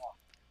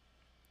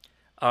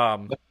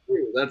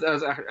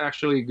 That's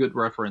actually a good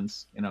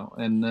reference, you know.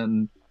 And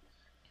then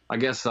I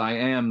guess I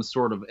am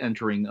sort of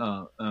entering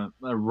a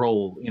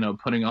role, you know,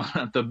 putting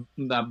on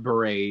that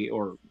beret,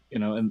 or, you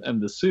know,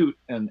 and the suit,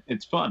 and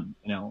it's fun,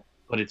 you know,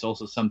 but it's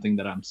also something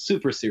that I'm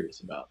super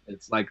serious about.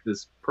 It's like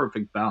this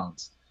perfect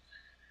balance,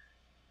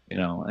 you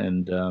know.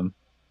 And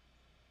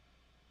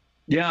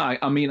yeah,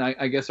 I mean,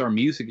 I guess our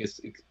music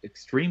is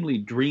extremely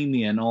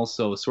dreamy and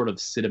also sort of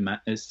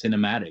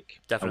cinematic.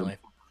 Definitely.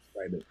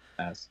 I would describe it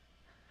as.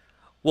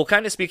 Well,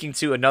 kind of speaking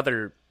to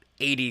another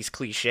 80s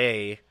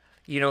cliche,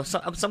 you know,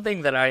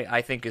 something that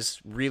I think is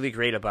really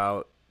great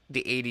about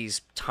the 80s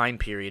time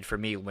period for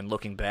me when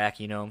looking back,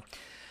 you know,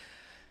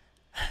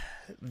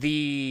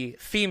 the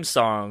theme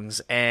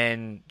songs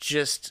and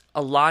just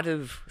a lot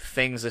of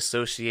things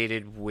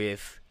associated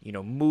with, you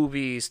know,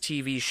 movies,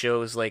 TV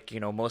shows, like, you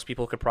know, most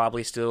people could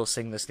probably still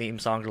sing this theme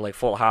song to like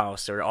Full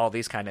House or all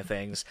these kind of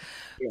things.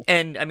 Yeah.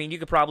 And I mean, you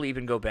could probably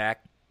even go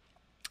back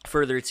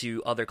further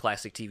to other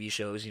classic TV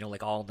shows, you know,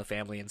 like All in the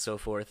Family and so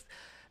forth.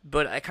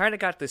 But I kind of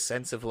got this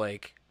sense of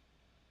like,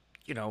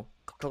 you know,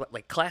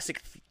 like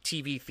classic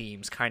TV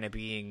themes kind of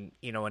being,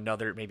 you know,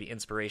 another maybe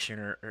inspiration,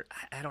 or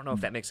I don't know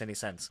if that makes any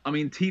sense. I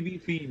mean, TV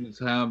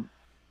themes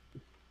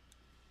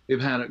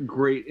they've had a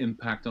great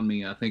impact on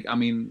me, I think. I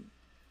mean,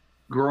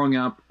 growing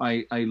up,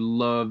 I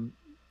loved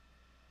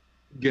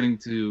getting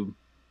to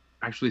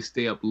actually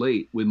stay up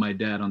late with my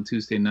dad on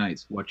Tuesday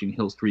nights watching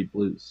Hill Street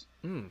Blues.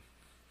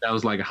 That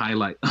was like a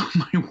highlight of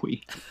my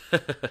week.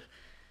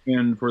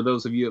 And for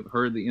those of you who have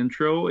heard the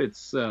intro,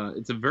 it's a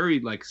very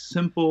like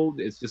simple.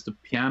 It's just a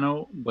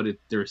piano, but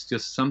there's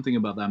just something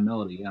about that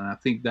melody, and I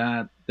think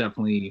that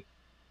definitely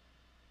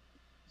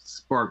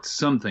sparked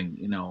something,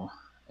 you know,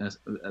 as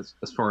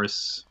far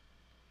as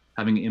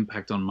having an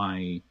impact on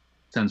my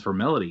sense for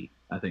melody.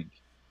 I think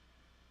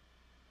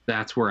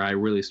that's where I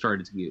really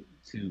started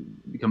to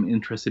become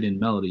interested in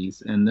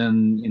melodies, and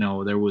then, you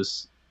know, there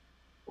was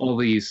all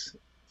these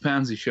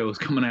fancy shows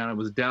coming out. It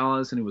was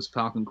Dallas, and it was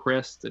Falcon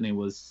Crest, and it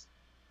was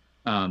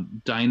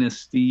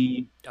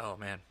Dynasty. Oh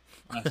man,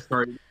 I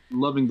started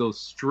loving those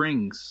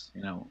strings,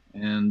 you know,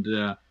 and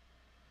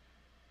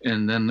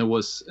then there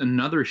was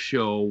another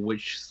show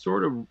which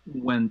sort of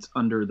went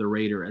under the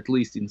radar, at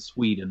least in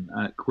Sweden,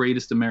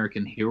 Greatest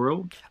American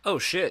Hero. Oh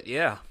shit,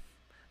 yeah,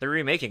 they're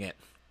remaking it.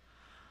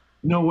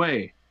 No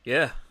way.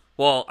 Yeah,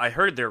 well, I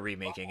heard they're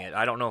remaking it.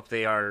 I don't know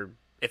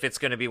if it's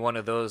going to be one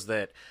of those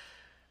that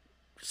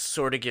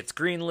sort of gets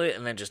greenlit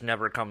and then just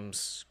never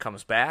comes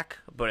back.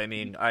 But I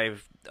mean,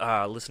 I've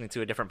listening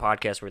to a different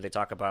podcast where they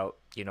talk about,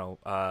 you know,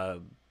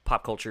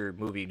 pop culture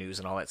movie news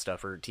and all that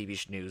stuff, or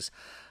TV news.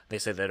 They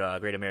said that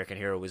Great American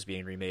Hero was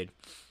being remade.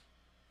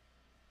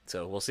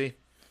 So we'll see.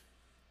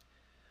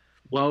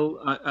 Well,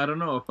 I don't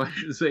know if I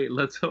should say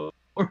let's hope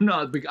or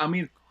not. I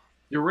mean,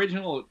 the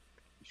original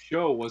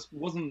show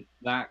wasn't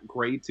that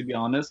great, to be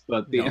honest,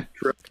 but the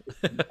intro.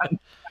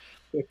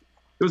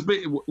 It was,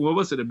 what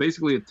was it?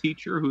 Basically a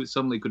teacher who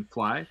suddenly could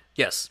fly?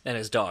 Yes, and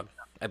his dog,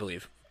 I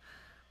believe.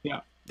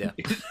 Yeah. Yeah.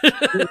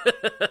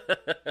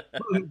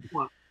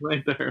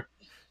 Right there.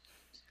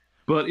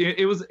 But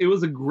it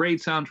was a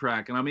great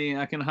soundtrack, and I mean,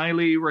 I can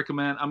highly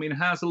recommend. I mean, it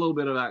has a little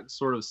bit of that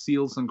sort of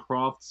Seals and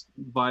Crofts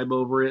vibe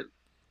over it.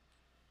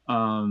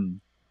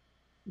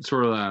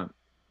 Sort of that,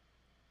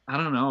 I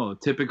don't know,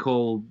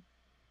 typical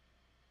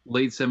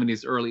late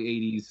 70s, early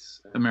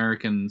 80s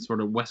American sort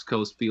of West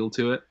Coast feel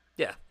to it.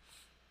 Yeah.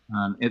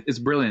 It's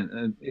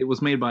brilliant. It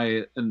was made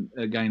by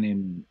a guy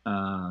named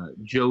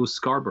Joe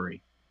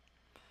Scarberry.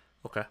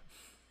 Okay.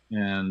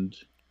 And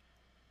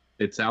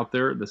it's out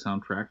there, the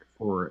soundtrack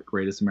for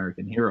Greatest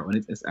American Hero,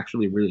 and it's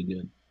actually really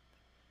good.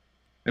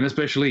 And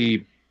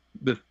especially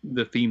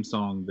the theme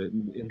song, the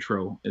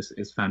intro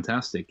is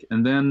fantastic.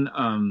 And then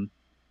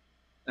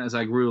as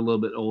I grew a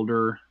little bit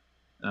older,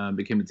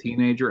 became a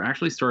teenager, I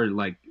actually started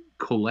like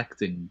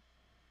collecting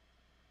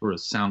sort of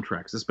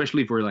soundtracks,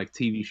 especially for like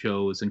TV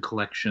shows and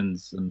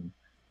collections, and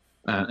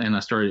I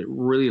started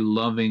really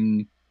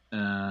loving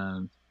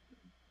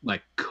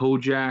like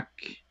Kojak,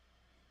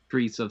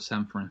 Streets of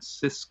San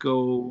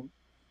Francisco,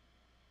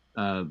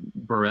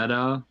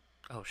 Beretta.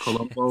 Oh,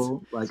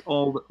 Columbo, like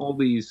all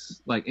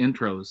these like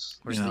intros.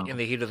 Where's In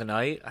the Heat of the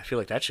Night? I feel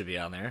like that should be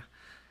on there.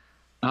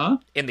 Huh?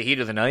 In the Heat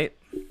of the Night?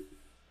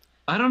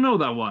 I don't know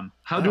that one.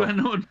 How do I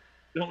know?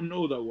 Don't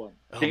know that one.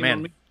 Oh,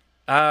 man.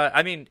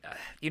 I mean,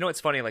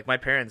 it's funny. Like my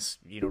parents,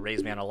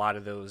 raised me on a lot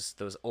of those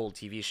old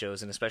TV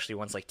shows, and especially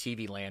once like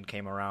TV Land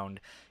came around.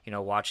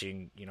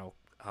 Watching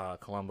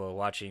Columbo,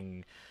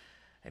 watching.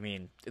 I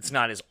mean, it's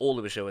not as old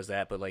of a show as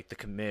that, but like The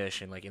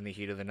Commish and like In the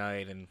Heat of the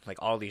Night and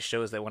like all these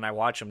shows that when I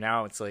watch them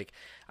now, it's like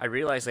I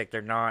realize like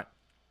they're not.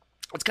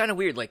 It's kind of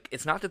weird. Like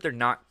it's not that they're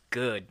not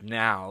good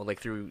now,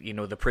 like through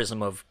the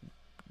prism of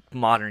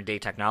modern day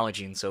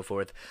technology and so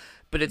forth,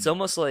 but it's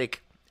almost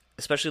like.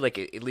 Especially like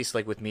at least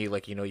like with me,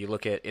 like you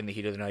look at In the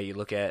Heat of the Night, you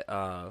look at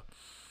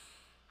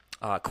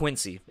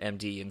Quincy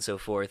MD and so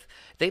forth.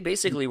 They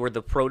basically were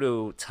the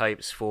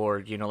prototypes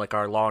for like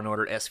our Law and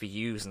Order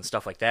SVUs and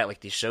stuff like that. Like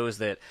these shows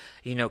that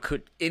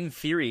could, in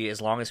theory, as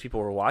long as people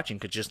were watching,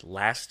 could just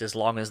last as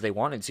long as they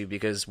wanted to.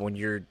 Because when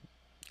you're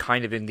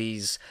kind of in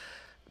these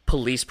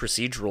police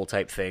procedural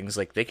type things,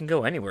 like they can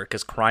go anywhere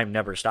because crime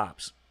never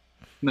stops.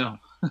 No,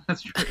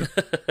 that's true.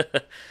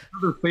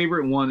 Another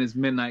favorite one is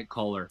Midnight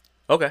Caller.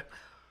 Okay.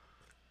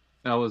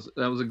 That was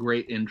a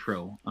great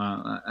intro.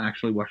 I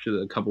actually watched it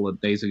a couple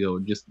of days ago.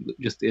 Just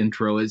the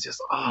intro is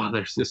just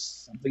there's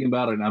just something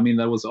about it. I mean,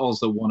 that was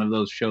also one of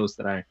those shows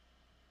that I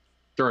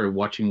started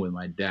watching with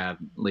my dad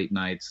late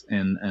nights,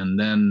 and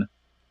then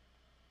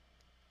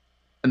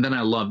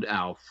I loved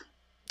Alf.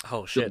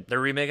 Oh shit!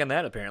 They're remaking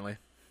that apparently.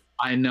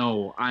 I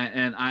know.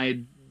 I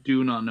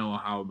do not know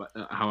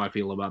how I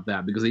feel about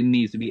that because it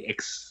needs to be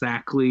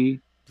exactly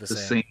the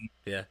same.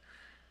 Yeah.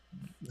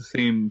 The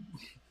same.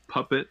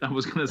 Puppet, I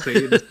was gonna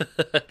say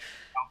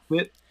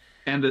outfit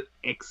and the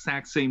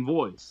exact same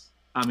voice.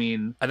 I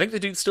mean, I think the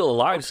dude's still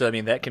alive, so I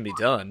mean that can be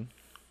done.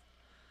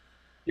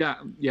 Yeah,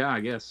 I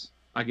guess.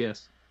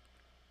 It's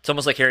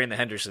almost like Harry and the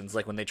Hendersons.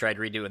 Like when they tried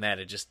redoing that,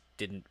 it just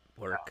didn't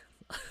work.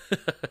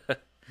 I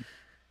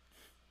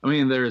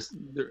mean, there's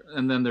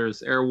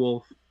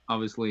Airwolf,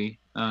 obviously,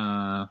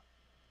 Knight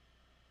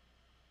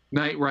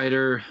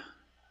Rider,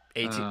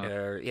 the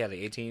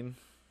A-Team.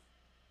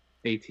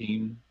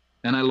 A-Team.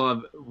 And I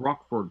love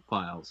Rockford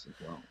Files as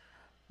well.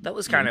 That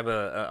was kind of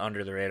a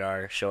under the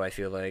radar show. I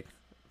feel like,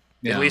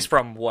 at least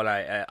from what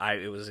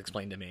it was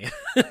explained to me.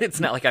 It's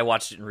not like I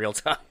watched it in real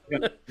time.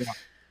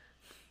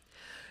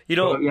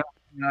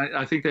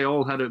 I think they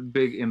all had a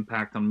big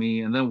impact on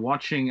me. And then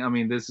watching, I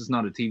mean, this is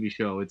not a TV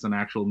show; it's an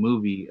actual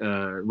movie.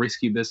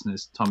 Risky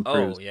Business, Tom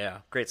Cruise. Oh yeah,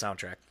 great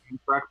soundtrack.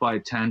 Track by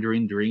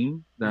Tangerine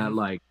Dream.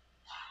 That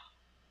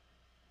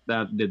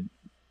that did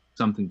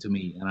something to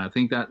me, and I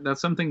think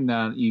that's something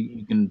that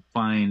you can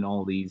find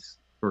all these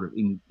sort of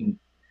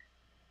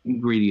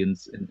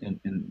ingredients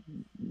in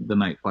the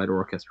Night Flight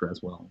Orchestra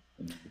as well.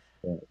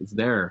 It's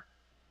there,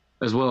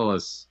 as well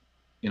as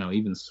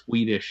even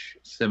Swedish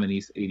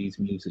 70s 80s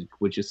music,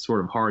 which is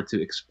sort of hard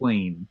to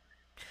explain.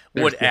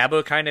 Would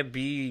ABBA kind of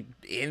be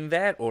in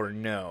that or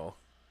no?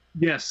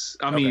 Yes,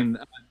 I mean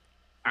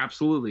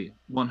absolutely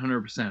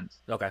 100%.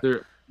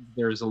 Okay.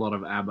 There's a lot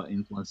of ABBA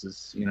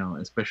influences,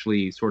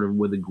 especially sort of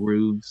with the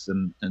grooves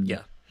and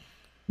yeah,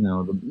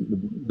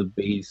 the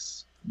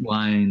bass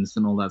lines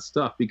and all that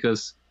stuff.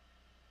 Because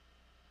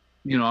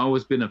I've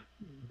always been a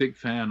big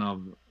fan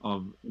of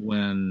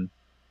when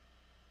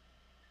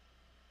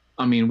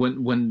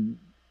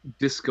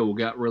disco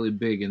got really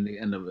big in the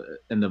end of the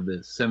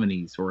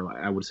 70s, or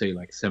I would say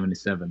like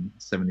 76,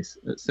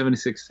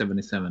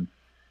 77.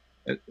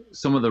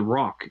 Some of the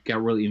rock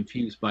got really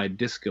infused by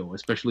disco,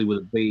 especially with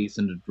the bass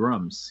and the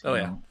drums. Oh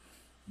yeah,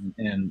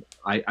 and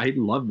I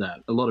love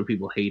that. A lot of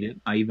people hate it.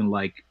 I even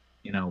like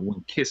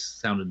when Kiss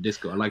sounded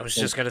disco. I was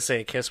just gonna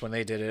say Kiss when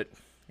they did it.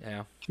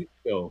 Yeah,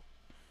 disco.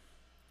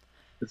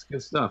 It's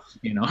good stuff.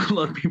 A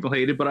lot of people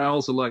hate it, but I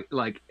also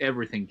like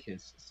everything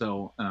Kiss.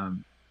 So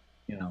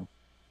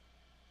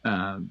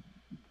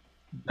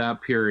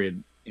that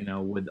period,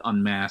 with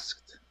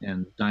Unmasked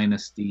and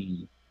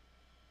Dynasty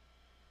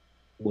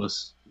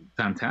was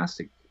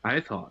fantastic, I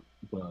thought,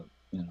 but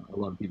a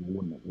lot of people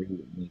wouldn't agree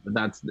with me. But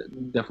that's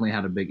definitely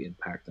had a big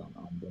impact on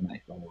the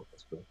Night Flight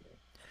Orchestra.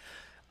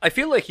 I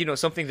feel like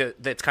something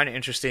that's kind of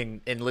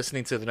interesting in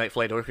listening to the Night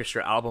Flight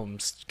Orchestra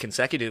albums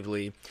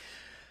consecutively.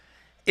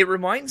 It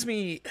reminds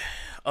me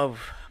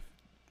of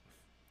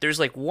there's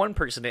like one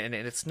person, and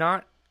it's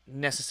not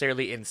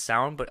necessarily in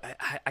sound, but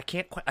I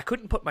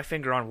couldn't put my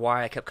finger on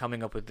why I kept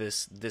coming up with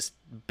this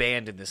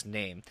band and this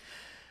name.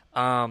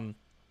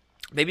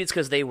 Maybe it's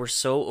because they were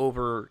so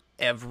over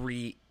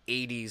every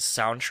 80s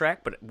soundtrack,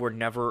 but were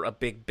never a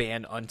big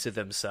band unto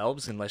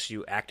themselves unless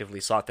you actively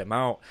sought them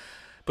out.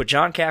 But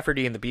John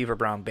Cafferty and the Beaver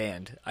Brown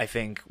Band, I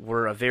think,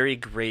 were a very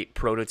great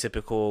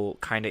prototypical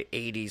kind of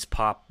 80s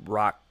pop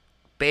rock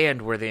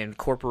band where they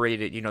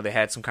incorporated, they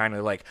had some kind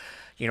of like,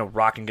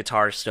 rock and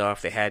guitar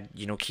stuff. They had,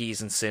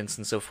 keys and synths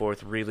and so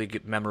forth, really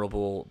good,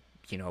 memorable,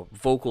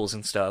 vocals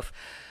and stuff.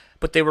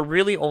 But they were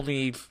really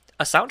only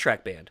a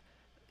soundtrack band.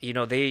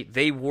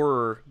 They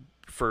were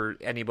for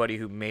anybody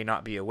who may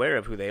not be aware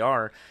of who they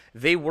are,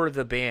 they were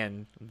the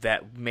band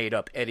that made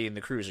up Eddie and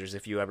the Cruisers,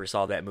 if you ever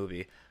saw that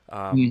movie.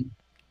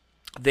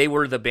 They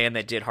were the band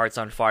that did Hearts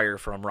on Fire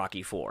from Rocky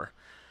IV.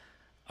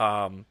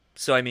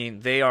 So, I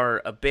mean, they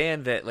are a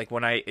band that, like,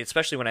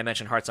 especially when I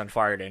mention Hearts on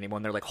Fire to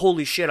anyone, they're like,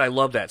 holy shit, I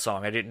love that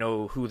song. I didn't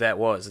know who that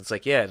was. It's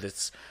like, yeah,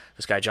 this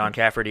guy John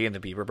Cafferty and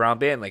the Beaver Brown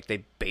Band, like,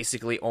 they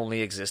basically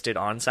only existed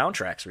on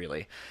soundtracks,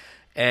 really.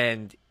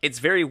 And it's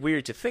very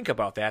weird to think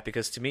about that,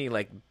 because to me,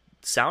 like,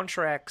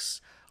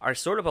 soundtracks are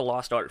sort of a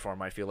lost art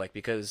form, I feel like,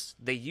 because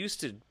they used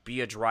to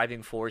be a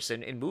driving force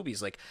in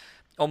movies. Like,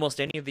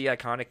 almost any of the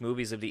iconic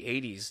movies of the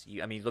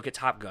 80s, I mean, look at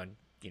Top Gun,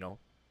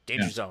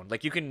 Danger Zone.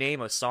 Like, you can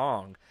name a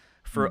song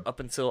for up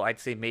until, I'd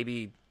say,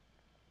 maybe,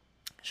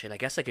 I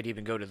guess I could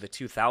even go to the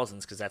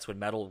 2000s, because that's when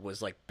metal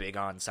was, like, big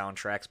on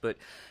soundtracks. But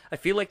I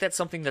feel like that's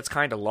something that's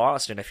kind of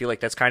lost, and I feel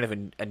like that's kind of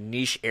a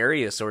niche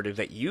area, sort of,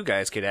 that you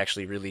guys could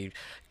actually really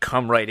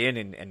come right in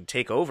and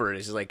take over.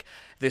 It's like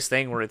this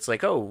thing where it's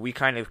like, oh, we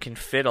kind of can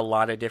fit a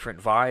lot of different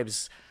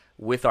vibes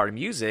with our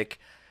music.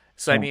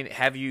 So, I mean,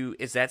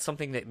 is that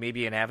something that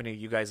maybe an avenue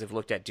you guys have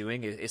looked at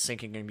doing, is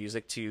syncing your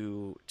music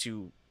to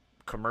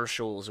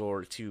commercials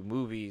or to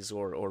movies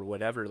or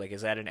whatever? Like,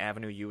 is that an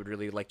avenue you would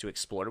really like to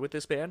explore with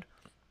this band?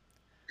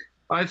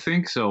 I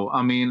think so.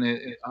 I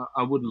mean,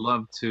 I would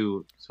love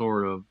to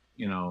sort of,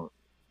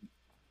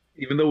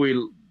 even though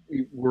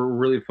we're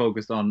really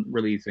focused on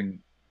releasing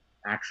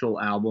actual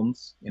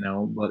albums,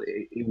 but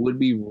it would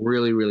be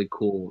really, really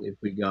cool if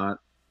we got,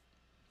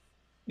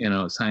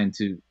 signed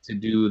to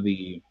do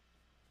the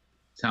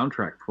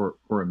soundtrack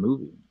for a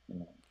movie.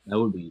 That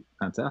would be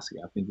fantastic.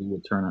 I think it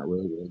would turn out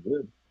really, really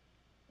good.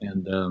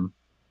 And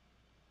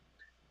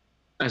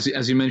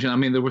as you mentioned, I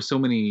mean, there were so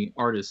many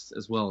artists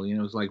as well. It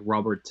was like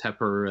Robert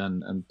Tepper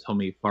and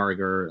Tommy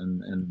Farger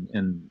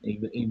and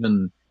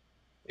even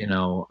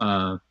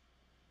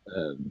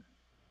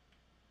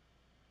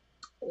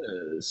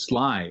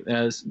Sly,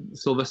 as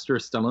Sylvester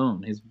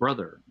Stallone, his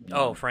brother.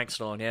 Oh, Frank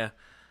Stallone, yeah.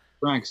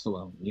 Frank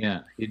Stallone,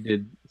 yeah. He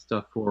did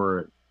stuff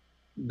for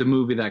the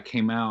movie that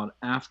came out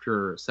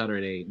after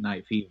Saturday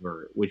Night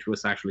Fever, which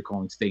was actually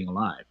called Staying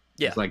Alive.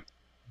 Yeah. It's like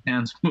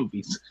dance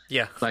movies.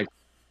 Yeah. It's like,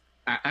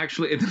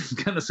 actually, it's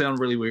going to sound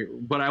really weird,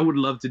 but I would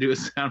love to do a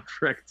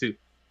soundtrack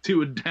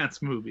to a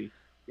dance movie.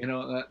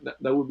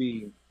 That would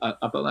be, I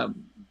thought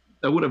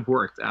that would have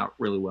worked out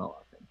really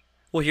well, I think.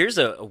 Well, here's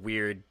a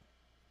weird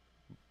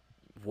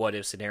what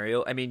if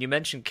scenario. I mean, you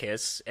mentioned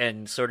Kiss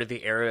and sort of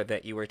the era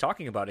that you were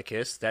talking about at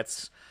Kiss.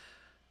 That's,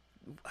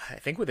 I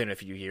think, within a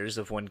few years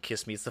of when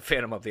Kiss meets the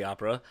Phantom of the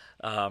Opera,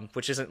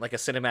 which isn't like a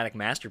cinematic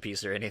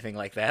masterpiece or anything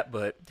like that,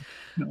 but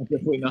no,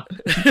 definitely not.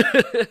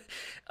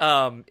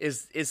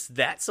 Is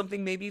that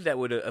something maybe that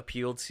would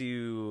appeal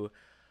to,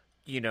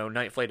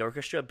 Night Flight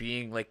Orchestra,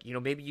 being like,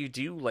 maybe you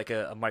do like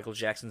a Michael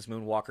Jackson's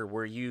Moonwalker,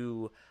 where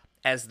you,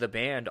 as the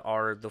band,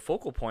 are the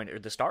focal point or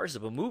the stars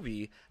of a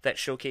movie that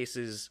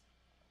showcases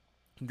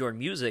your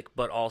music,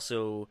 but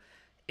also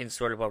in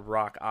sort of a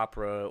rock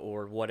opera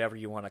or whatever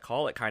you want to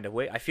call it kind of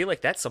way. I feel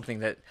like that's something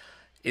that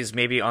is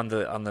maybe on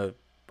the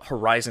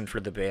horizon for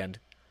the band.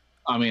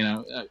 I mean,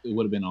 it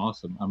would have been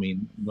awesome. I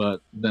mean,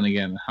 but then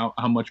again,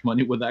 how much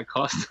money would that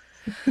cost?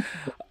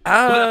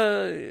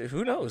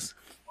 Who knows?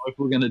 If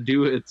we're gonna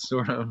do it,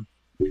 sort of,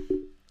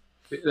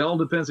 it all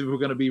depends if we're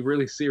gonna be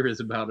really serious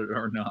about it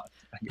or not.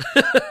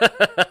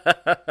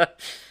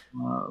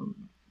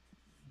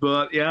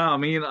 But yeah, I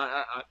mean,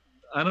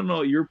 I don't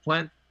know. You're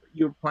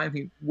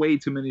planting way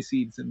too many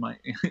seeds in my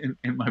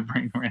in my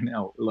brain right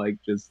now. Like,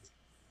 just,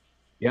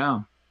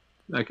 yeah,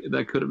 that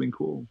could have been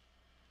cool.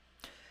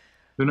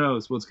 Who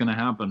knows what's gonna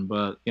happen?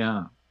 But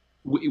yeah,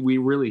 we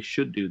really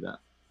should do that.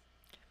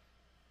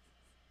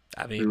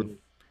 I mean,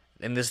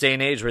 in this day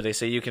and age where they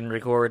say you can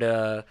record,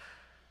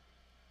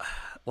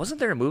 wasn't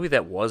there a movie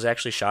that was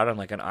actually shot on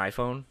like an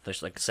iPhone?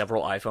 There's like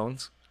several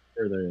iPhones.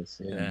 Sure, there is.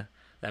 Yeah.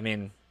 I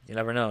mean, you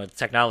never know.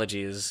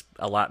 Technology is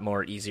a lot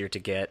more easier to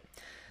get.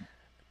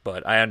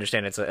 But I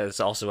understand it's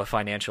also a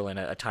financial and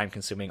a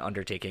time-consuming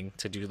undertaking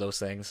to do those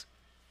things.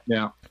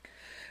 Yeah.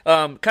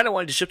 Kind of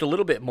wanted to shift a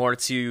little bit more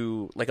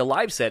to like a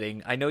live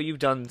setting. I know you've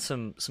done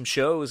some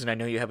shows, and I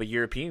know you have a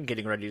European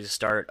getting ready to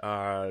start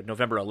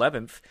November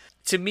 11th.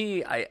 To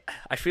me, I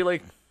feel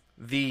like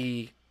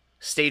the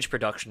stage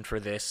production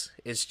for this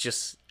is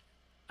just,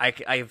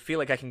 I feel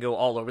like I can go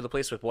all over the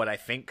place with what I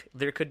think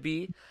there could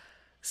be.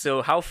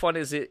 So how fun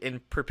is it in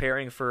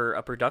preparing for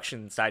a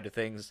production side of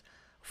things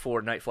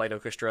for Night Flight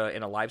Orchestra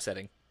in a live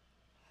setting?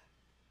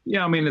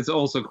 Yeah, I mean, it's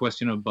also a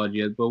question of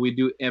budget, but we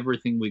do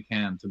everything we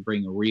can to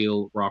bring a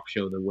real rock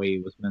show the way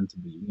it was meant to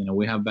be.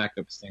 We have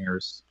backup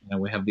singers.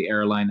 We have the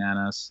airline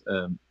Annas,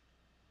 the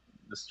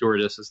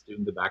stewardesses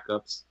doing the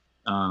backups.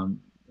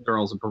 They're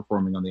also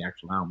performing on the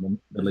actual album,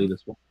 the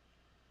latest one.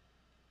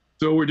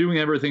 So we're doing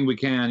everything we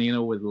can,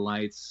 with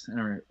lights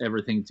and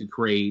everything to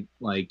create,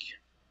 like,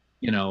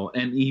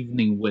 an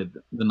evening with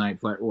the Night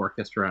Flight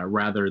Orchestra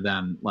rather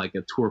than like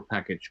a tour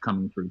package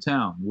coming through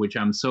town, which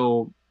I'm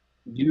so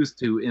used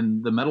to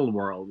in the metal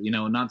world.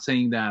 Not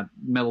saying that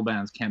metal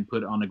bands can't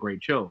put on a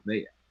great show.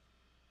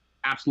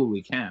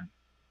 absolutely can,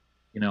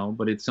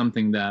 but it's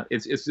something that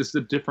it's just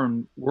a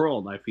different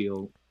world, I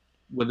feel,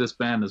 with this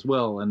band as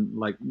well. And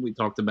like we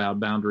talked about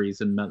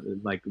boundaries and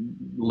like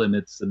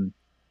limits and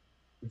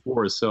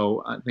before,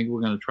 so I think we're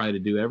going to try to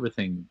do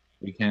everything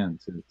we can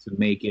to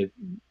make it,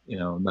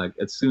 like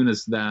as soon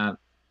as that,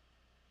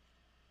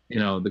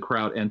 the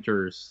crowd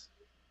enters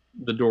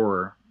the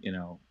door,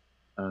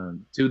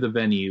 to the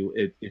venue,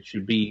 it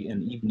should be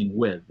an evening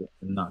with,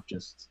 and not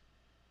just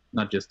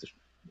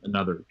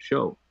another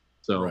show.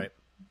 So right.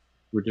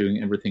 We're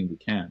doing everything we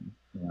can,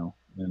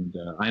 and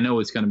I know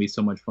it's going to be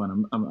so much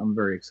fun. I'm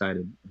very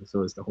excited.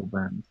 So is the whole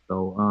band.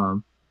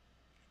 So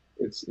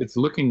it's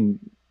looking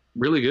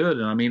really good.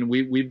 And I mean,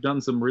 we've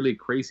done some really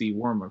crazy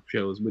warm-up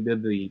shows. We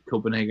did the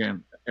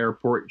Copenhagen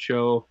airport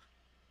show,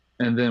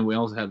 and then we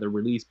also had the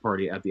release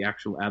party at the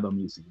actual ABBA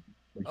museum.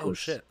 Oh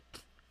shit!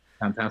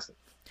 Fantastic.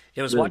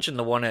 Yeah, I was watching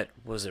the one at,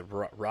 was it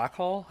Rock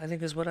Hall? I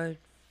think is what I.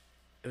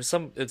 It was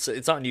some. It's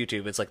on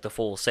YouTube. It's like the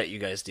full set you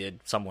guys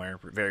did somewhere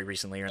very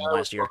recently or in the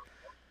last year.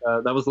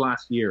 That was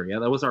last year. Yeah,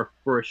 that was our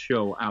first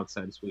show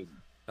outside of Sweden.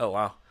 Oh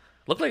wow!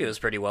 Looked like it was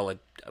pretty well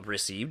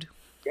received.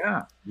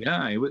 Yeah,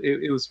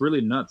 it was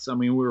really nuts. I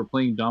mean, we were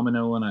playing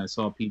domino, and I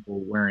saw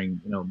people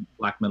wearing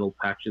black metal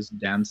patches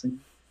dancing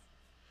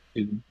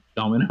to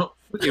domino.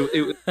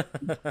 It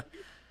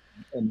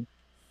and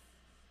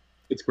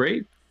it's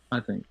great. I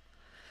think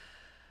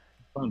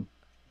fun.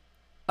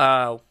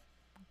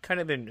 Kind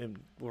of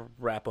we'll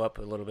wrap up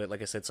a little bit,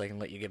 like I said, so I can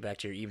let you get back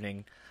to your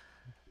evening.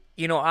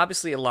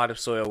 Obviously a lot of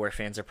Soilwork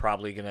fans are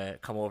probably gonna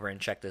come over and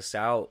check this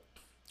out.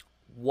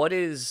 What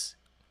is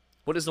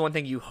the one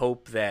thing you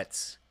hope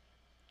that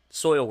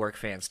Soilwork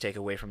fans take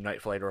away from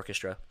Night Flight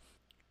Orchestra?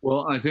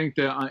 Well, I think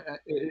that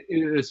it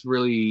is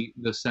really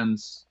the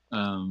sense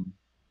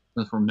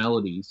for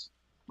melodies.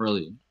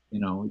 Really,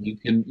 you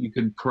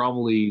can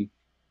probably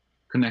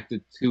connect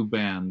it to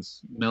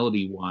bands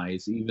melody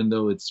wise, even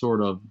though it's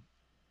sort of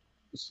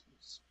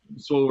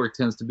Soilwork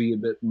tends to be a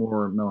bit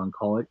more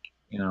melancholic,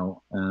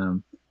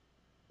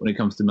 when it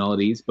comes to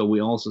melodies, but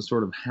we also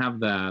sort of have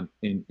that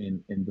in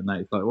the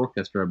Night Flight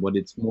Orchestra, but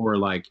it's more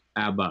like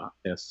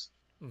ABBA-esque,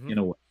 in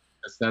a way.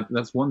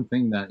 That's one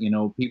thing that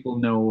people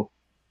know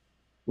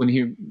when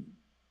you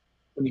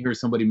hear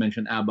somebody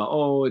mention ABBA.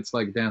 Oh, it's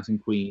like Dancing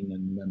Queen,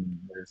 and then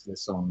there's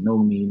this song "Know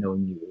Me,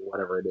 Knowing You," or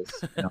whatever it is.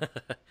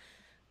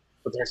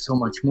 But there's so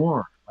much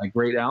more, like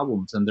great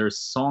albums, and there's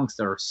songs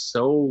that are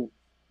so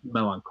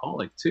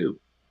melancholic too.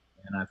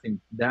 And I think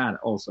that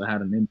also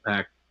had an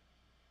impact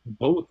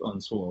both on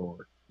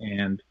Soilwork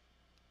and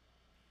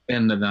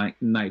the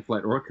Night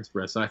Flight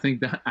Orchestra. So I think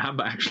that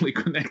ABBA actually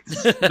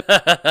connects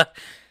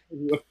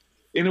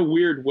in a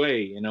weird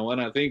way, and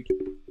I think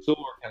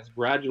Soilwork has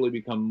gradually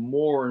become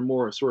more and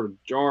more sort of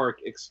dark,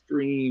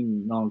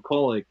 extreme,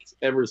 melancholic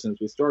ever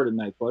since we started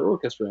Night Flight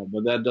Orchestra.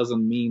 But that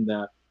doesn't mean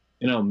that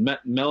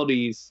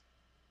melodies,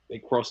 they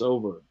cross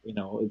over.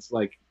 It's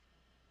like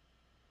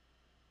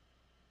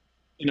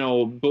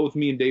both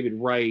me and David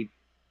write.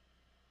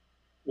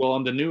 Well,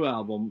 on the new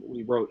album,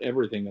 we wrote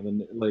everything on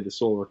the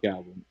latest Soilwork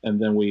album, and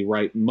then we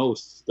write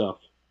most stuff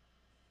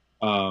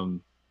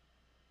on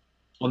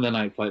the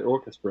Night Flight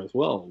Orchestra as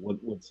well,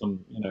 with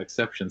some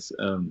exceptions.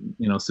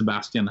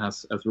 Sebastian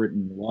has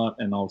written a lot,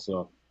 and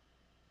also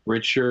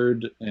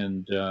Richard,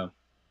 and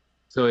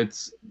so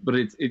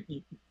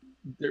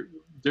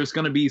there's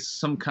going to be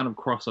some kind of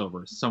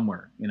crossover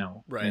somewhere,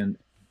 right? And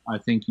I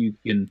think you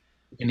can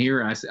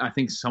hear. I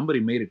think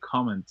somebody made a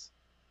comment.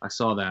 I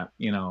saw that,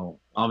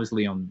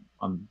 obviously on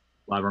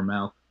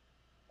Blabbermouth,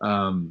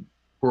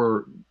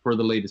 for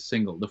the latest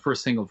single, the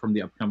first single from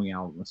the upcoming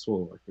album of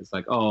Soilwork. It's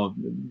like, oh,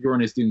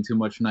 Bjorn is doing too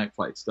much Night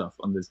Flight stuff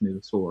on this new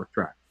Soilwork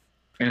track,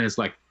 and it's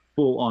like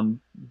full on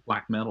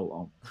black metal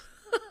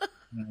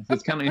almost. So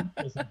it's kind of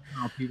interesting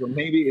how people,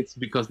 maybe it's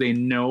because they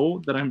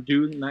know that I'm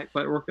doing Night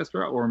Flight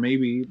Orchestra, or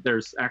maybe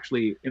there's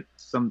actually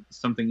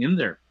something in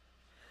there,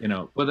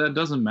 but that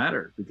doesn't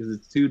matter because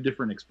it's two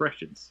different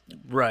expressions.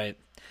 Right.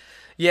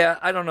 Yeah,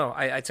 I don't know.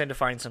 I tend to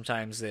find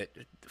sometimes that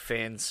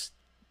fans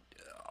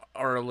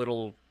are a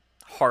little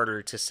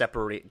harder to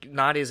separate,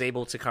 not as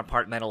able to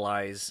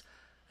compartmentalize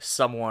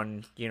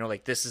someone,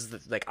 like this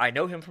is like I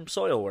know him from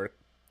Soilwork,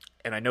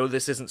 and I know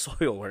this isn't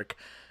Soilwork,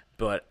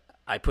 but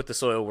I put the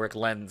Soilwork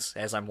lens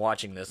as I'm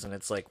watching this, and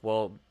it's like,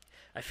 well,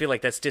 I feel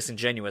like that's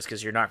disingenuous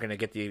because you're not going to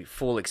get the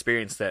full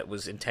experience that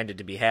was intended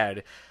to be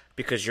had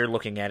because you're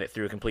looking at it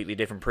through a completely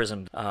different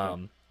prism.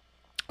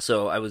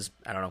 So I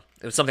don't know.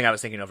 It was something I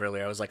was thinking of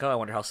earlier. I was like, oh, I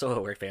wonder how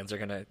Soilwork fans are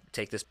going to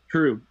take this.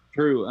 True.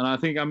 And I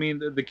think,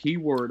 the key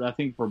word, I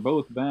think, for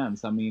both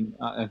bands, I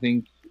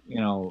think,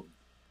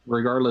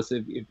 regardless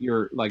if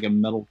you're like a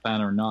metal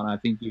fan or not, I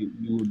think you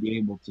would be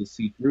able to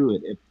see through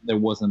it if there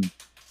wasn't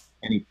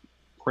any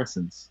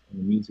presence in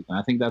the music. And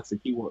I think that's the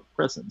key word,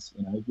 presence.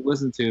 If you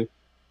listen to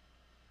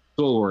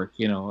Soilwork,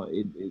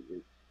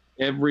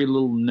 every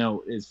little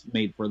note is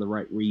made for the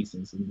right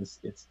reasons, and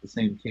it's the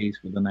same case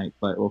with the Night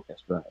Flight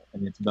Orchestra,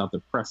 and it's about the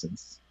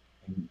presence.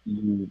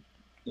 And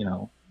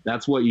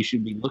that's what you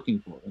should be looking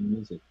for in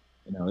music.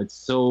 It's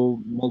so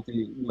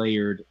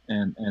multi-layered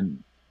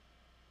and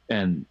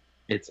and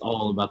it's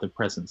all about the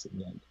presence in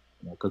the end.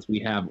 Because we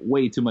have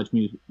way too much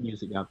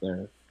music out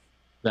there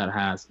that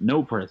has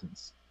no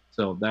presence.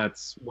 So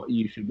that's what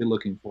you should be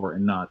looking for,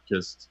 and not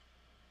just,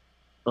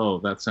 oh,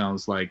 that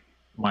sounds like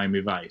Miami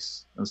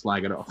Vice, and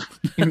slag it off.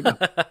 I'm not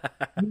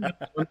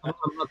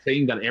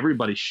saying that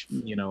everybody,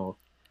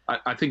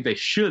 I think they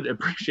should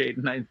appreciate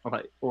Night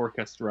Flight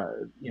Orchestra,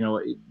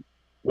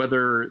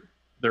 whether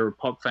they're a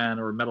pop fan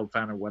or a metal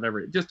fan or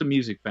whatever, just a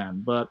music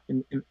fan. But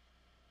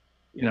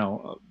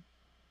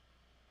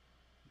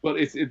but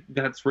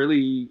that's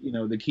really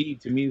the key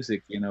to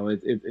music.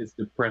 It's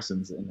the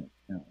presence in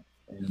it.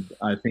 And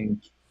I think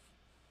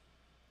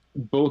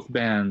both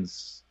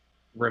bands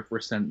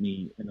represent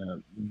me in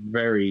a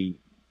very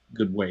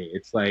good way.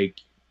 It's like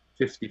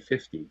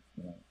 50-50.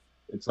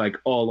 It's like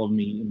all of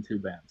me in two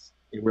bands.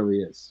 It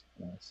really is.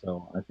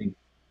 So I think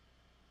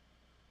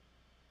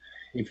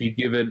if you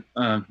give it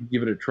a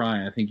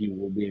try, I think you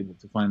will be able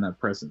to find that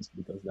presence,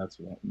 because that's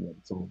what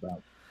it's all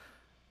about.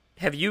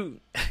 Have you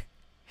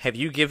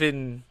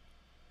given?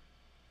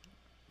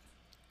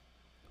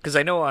 Because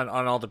I know on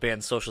all the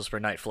band's socials for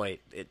Night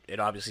Flight,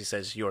 it obviously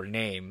says your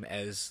name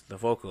as the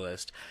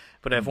vocalist,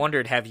 but I've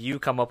wondered, have you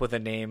come up with a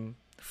name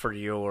for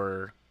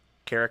your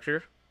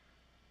character?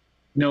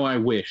 No, I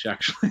wish,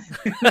 actually.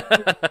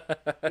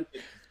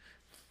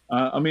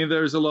 I mean,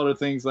 there's a lot of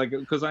things, like,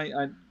 because we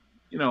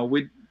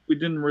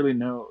didn't really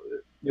knew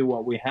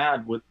what we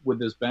had with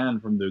this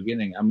band from the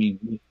beginning. I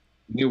mean,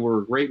 we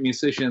were great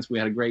musicians, we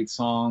had great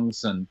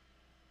songs, and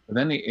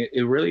then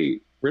it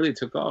really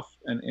took off,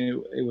 and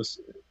it was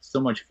so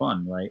much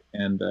fun, right?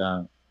 And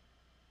when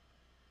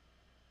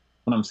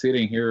I'm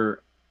sitting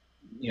here,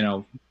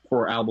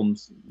 4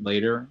 albums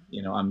later,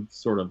 I'm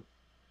sort of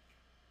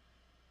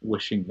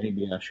wishing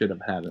maybe I should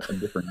have had a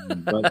different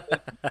name,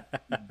 but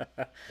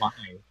why?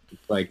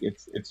 It's like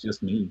it's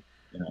just me,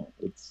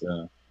 It's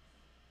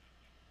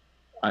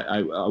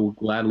I would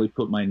gladly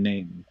put my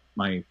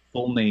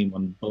full name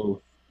on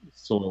both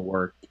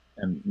Soilwork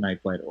and Night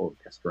Flight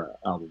Orchestra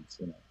albums.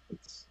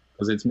 It's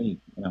because it's me.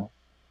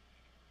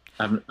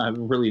 I've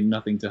really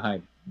nothing to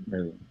hide,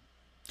 really.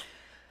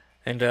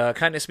 And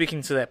kind of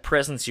speaking to that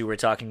presence you were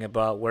talking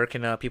about, where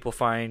can people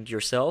find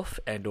yourself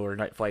and or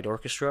Night Flight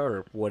Orchestra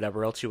or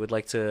whatever else you would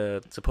like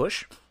to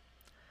push?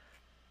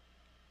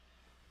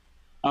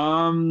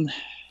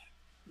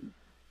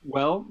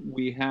 Well,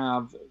 we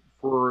have,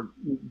 for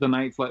the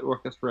Night Flight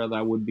Orchestra,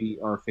 that would be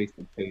our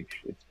Facebook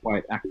page. It's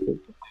quite active,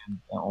 and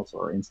also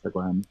our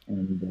Instagram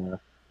and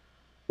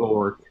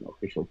Soilwork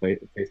official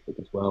Facebook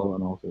as well,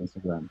 and also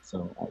Instagram.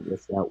 So I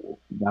guess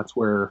that's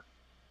where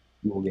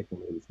you will get the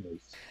latest news.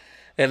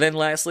 And then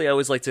lastly, I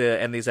always like to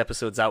end these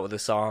episodes out with a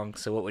song.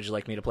 So what would you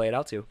like me to play it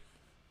out to?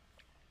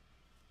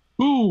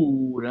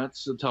 Ooh,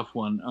 that's a tough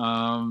one.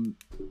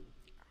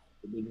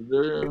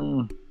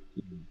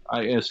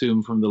 I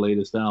assume from the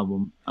latest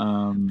album.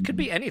 It could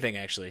be anything,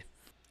 actually.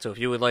 So if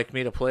you would like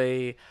me to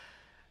play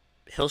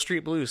Hill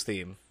Street Blues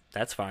theme,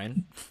 that's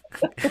fine.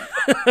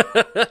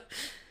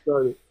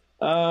 Sorry.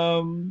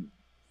 No,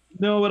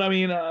 but I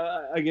mean,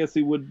 I guess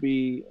it would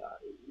make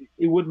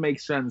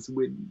sense.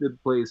 We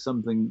did play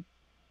something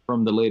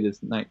from the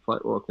latest Night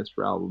Flight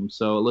Orchestra album.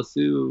 So let's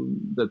do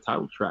the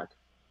title track.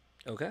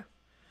 Okay.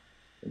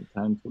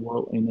 Time to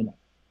Whirl in the Night.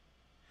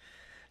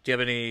 Do you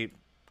have any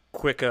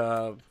quick,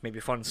 maybe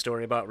fun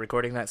story about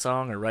recording that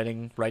song or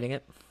writing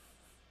it?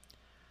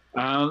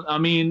 I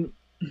mean,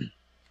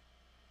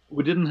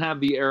 we didn't have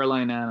the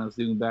Airline Annas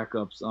doing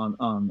backups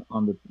on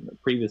the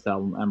previous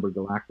album, Amber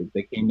Galactic.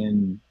 They came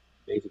in,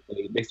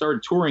 basically, they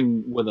started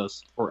touring with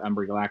us for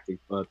Amber Galactic,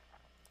 but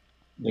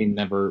they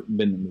never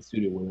been in the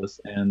studio with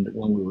us. And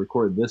when we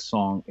recorded this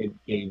song, it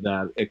gave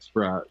that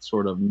extra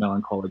sort of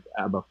melancholic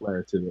ABBA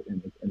flair to it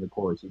in the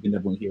chorus. You can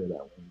definitely hear that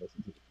when you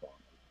listen to the song.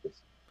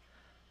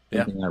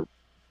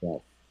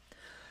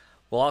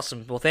 Well,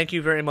 awesome. Well, thank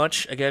you very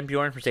much again,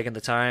 Bjorn, for taking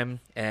the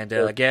time. And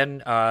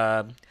again,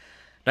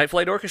 Night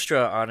Flight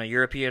Orchestra on a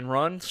European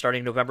run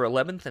starting November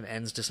 11th and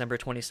ends December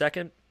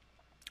 22nd.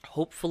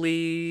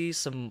 Hopefully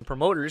some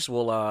promoters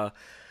will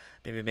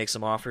maybe make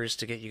some offers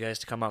to get you guys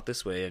to come out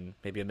this way, and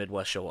maybe a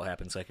Midwest show will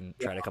happen so I can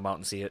try to come out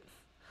and see it.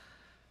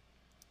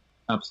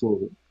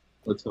 Absolutely.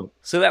 Let's hope.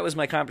 So that was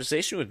my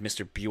conversation with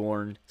Mr.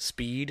 Bjorn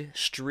Speed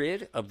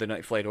Strid of the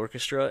Night Flight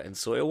Orchestra and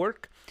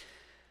Soilwork.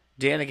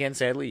 Dan, again,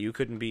 sadly, you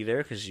couldn't be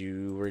there because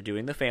you were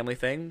doing the family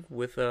thing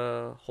with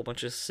a whole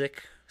bunch of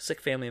sick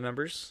family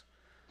members.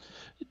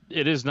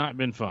 It has not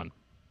been fun.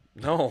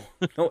 No,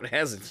 it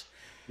hasn't.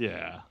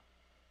 Yeah.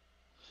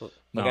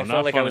 I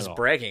felt like I was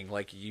bragging.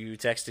 Like, you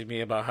texted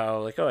me about how,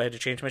 like, I had to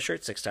change my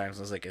shirt 6 times.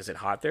 I was like, is it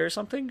hot there or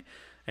something?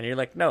 And you're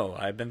like, no,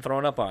 I've been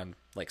thrown up on,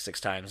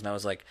 6 times. And I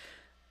was like,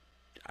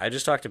 I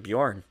just talked to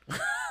Bjorn.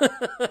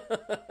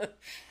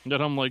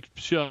 Then I'm like,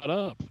 shut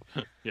up.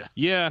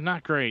 Yeah,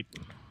 not great.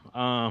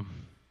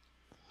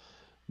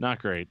 Not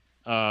great.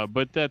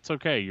 But that's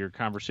okay. Your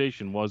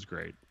conversation was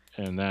great,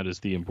 and that is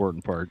the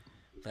important part.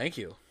 Thank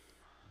you.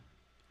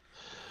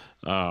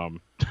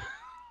 Sorry.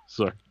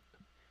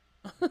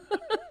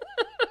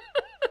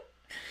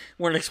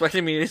 Weren't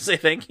expecting me to say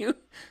thank you?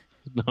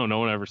 No, no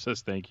one ever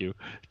says thank you.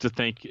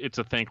 It's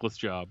a thankless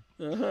job.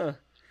 Uh-huh.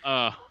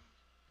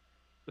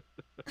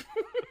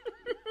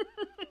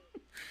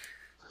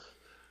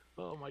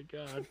 Oh my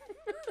God.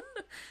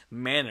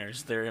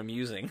 Manners, they're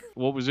amusing.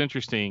 What was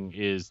interesting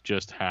is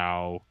just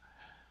how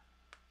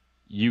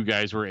you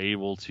guys were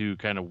able to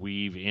kind of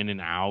weave in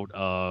and out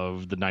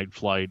of the Night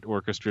Flight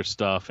Orchestra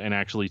stuff and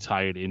actually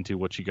tie it into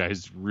what you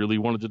guys really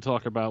wanted to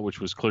talk about,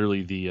 which was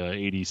clearly the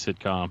 80s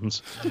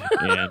sitcoms.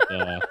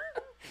 And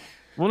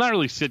well, not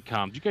really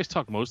sitcoms. You guys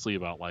talk mostly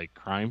about like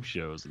crime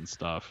shows and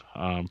stuff.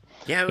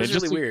 Yeah, it was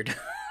really weird.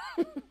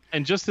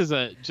 And just as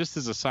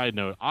a side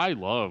note, I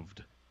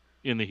loved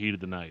In the Heat of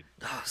the Night.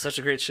 Oh, such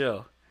a great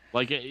show.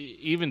 Like,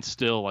 even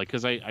still, like,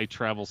 because I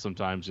travel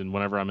sometimes, and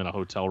whenever I'm in a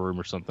hotel room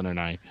or something, and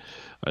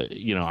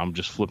I'm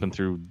just flipping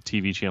through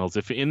TV channels.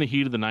 If In the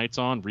Heat of the Night's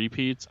on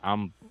repeats,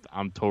 I'm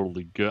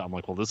totally good. I'm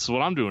like, well, this is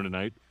what I'm doing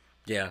tonight.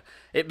 Yeah,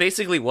 it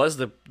basically was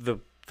the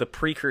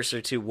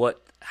precursor to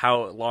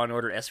how Law and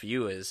Order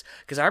SVU is.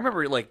 Because I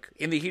remember, like,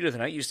 In the Heat of the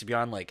Night used to be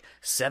on like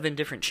 7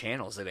 different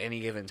channels at any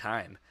given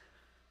time,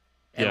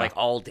 and like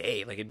all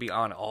day, like it'd be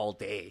on all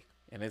day,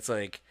 and it's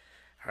like,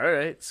 all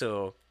right,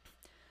 so.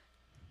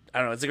 I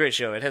don't know. It's a great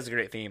show. It has a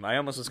great theme. I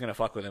almost was going to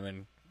fuck with him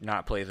and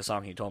not play the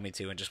song he told me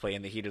to and just play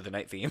In the Heat of the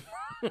Night theme.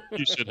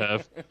 You should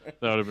have.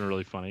 That would have been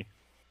really funny.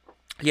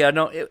 Yeah,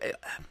 no,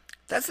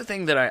 that's the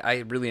thing that I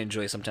really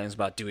enjoy sometimes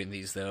about doing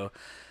these, though.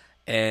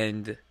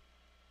 And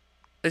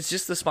it's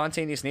just the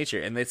spontaneous nature.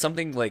 And it's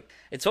something like,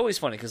 it's always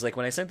funny because, like,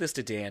 when I sent this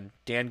to Dan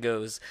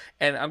goes,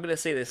 and I'm going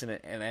to say this,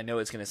 and I know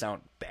it's going to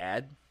sound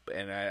bad,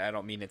 and I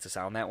don't mean it to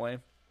sound that way,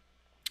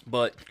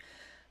 but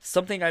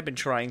something I've been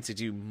trying to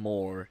do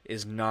more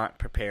is not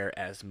prepare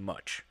as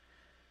much.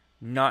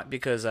 Not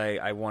because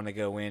I want to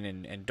go in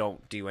and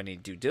don't do any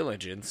due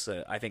diligence.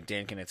 I think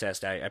Dan can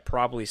attest. I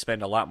probably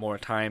spend a lot more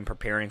time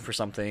preparing for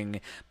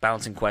something,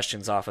 bouncing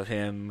questions off of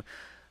him,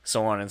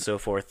 so on and so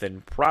forth,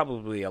 than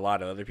probably a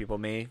lot of other people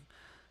may.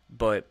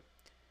 But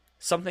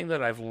something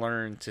that I've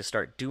learned to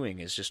start doing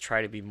is just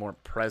try to be more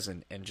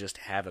present and just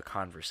have a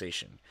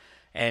conversation.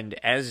 And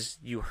as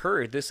you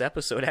heard, this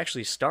episode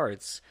actually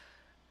starts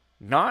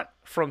not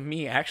from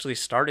me actually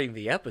starting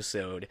the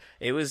episode.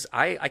 It was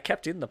I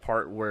kept in the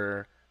part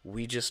where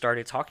we just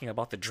started talking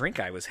about the drink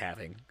I was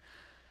having.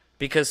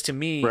 Because to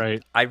me,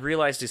 right, I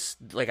realized, it's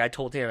like I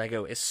told him, I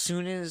go, as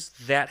soon as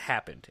that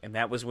happened, and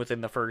that was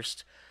within the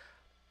first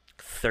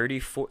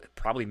 34,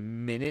 probably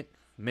minute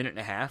and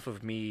a half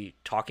of me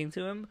talking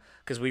to him,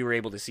 because we were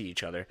able to see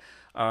each other,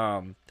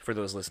 for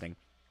those listening.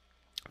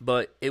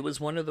 But it was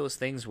one of those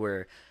things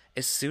where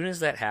as soon as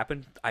that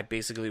happened, I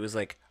basically was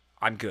like,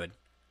 I'm good.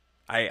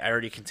 I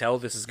already can tell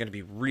this is going to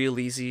be real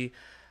easy.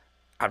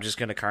 I'm just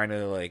going to kind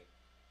of like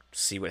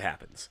see what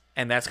happens.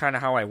 And that's kind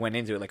of how I went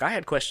into it. Like, I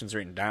had questions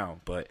written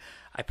down, but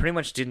I pretty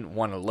much didn't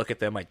want to look at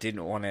them. I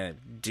didn't want to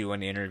do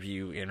an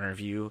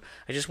interview.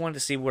 I just wanted to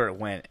see where it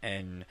went,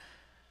 and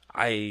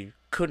I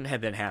couldn't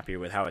have been happier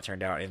with how it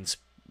turned out. And,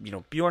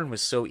 Bjorn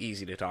was so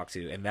easy to talk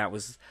to, and that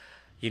was,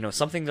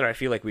 something that I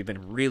feel like we've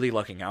been really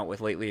lucking out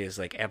with lately is,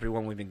 like,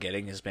 everyone we've been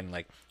getting has been,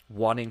 like,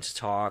 wanting to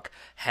talk,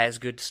 has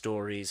good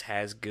stories,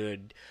 has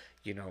good,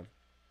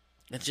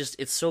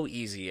 it's so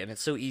easy, and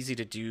it's so easy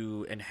to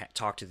do and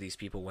talk to these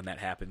people when that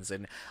happens.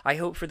 And I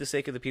hope, for the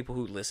sake of the people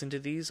who listen to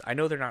these, I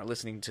know they're not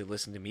listening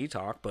to me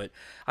talk, but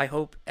I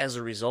hope as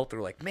a result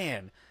they're like,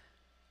 man,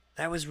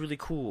 that was really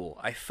cool.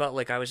 I felt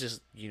like I was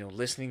just,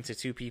 listening to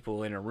 2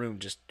 people in a room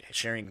just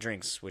sharing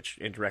drinks, which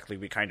indirectly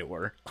we kind of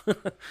were.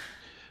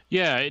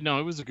 Yeah, no,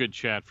 it was a good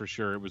chat for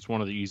sure. It was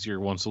one of the easier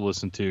ones to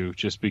listen to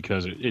just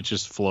because it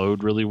just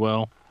flowed really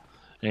well.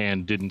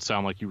 And didn't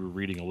sound like you were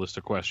reading a list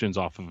of questions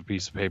off of a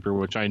piece of paper,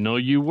 which I know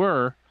you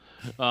were.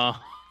 But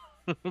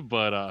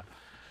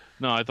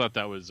no, I thought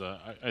that was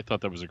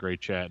a great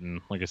chat, and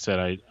like I said,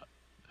 I'd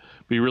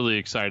be really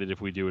excited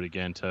if we do it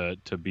again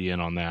to be in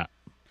on that.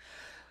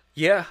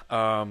 Yeah,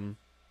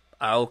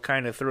 I'll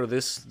kind of throw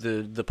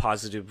the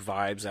positive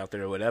vibes out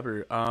there or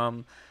whatever.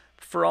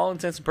 For all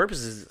intents and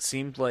purposes, it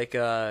seemed like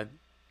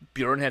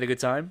Bjorn had a good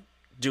time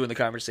doing the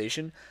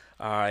conversation.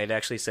 It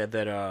actually said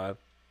that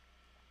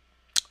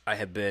I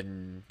have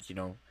been,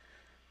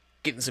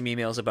 getting some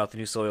emails about the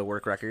new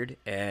Soilwork record,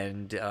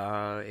 and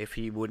if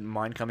he wouldn't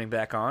mind coming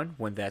back on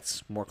when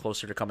that's more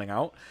closer to coming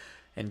out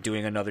and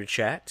doing another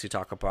chat to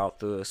talk about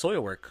the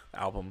Soilwork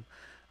album.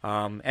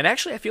 And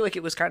actually, I feel like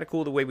it was kind of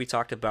cool the way we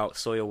talked about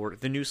Soilwork,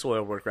 the new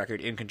Soilwork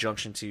record, in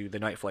conjunction to the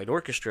Night Flight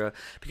Orchestra,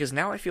 because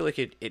now I feel like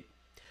it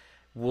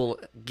will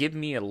give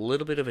me a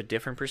little bit of a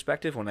different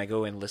perspective when I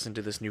go and listen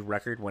to this new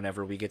record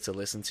whenever we get to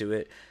listen to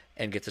it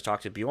and get to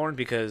talk to Bjorn,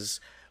 because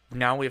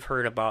now we've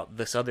heard about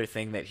this other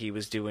thing that he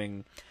was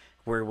doing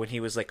where when he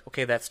was like,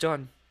 okay, that's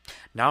done,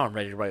 now I'm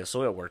ready to write a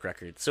Soilwork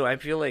record. So I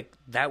feel like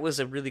that was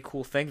a really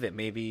cool thing that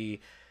maybe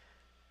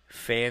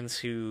fans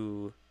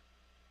who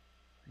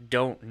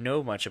don't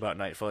know much about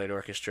Night Flight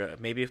Orchestra,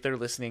 maybe if they're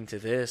listening to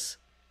this,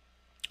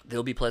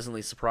 they'll be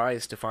pleasantly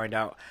surprised to find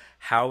out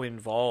how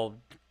involved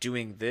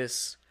doing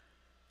this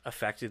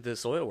affected the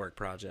Soilwork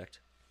project.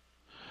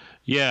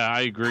 Yeah,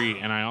 I agree.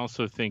 And I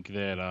also think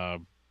that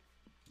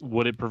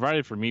what it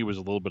provided for me was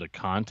a little bit of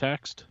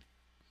context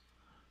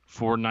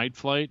for Night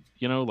Flight,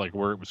 like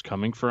where it was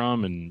coming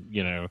from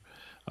and,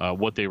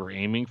 what they were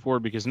aiming for.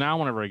 Because now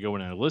whenever I go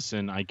in and I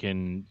listen, I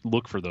can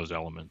look for those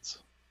elements.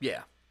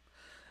 Yeah.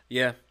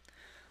 Yeah.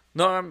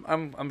 No,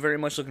 I'm very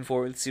much looking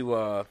forward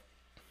to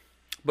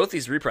both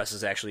these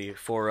represses, actually,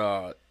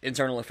 for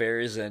Internal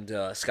Affairs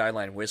and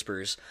Skyline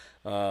Whispers.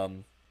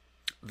 The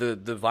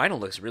vinyl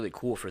looks really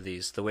cool for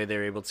these, the way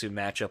they're able to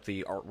match up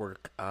the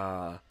artwork,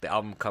 the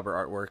album cover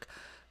artwork,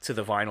 to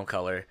the vinyl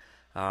color.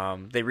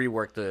 They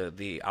reworked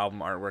the album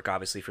artwork,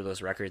 obviously, for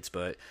those records,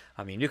 but,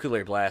 I mean,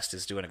 Nuclear Blast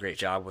is doing a great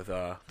job with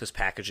this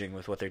packaging,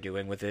 with what they're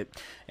doing with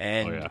it,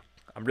 and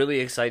I'm really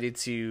excited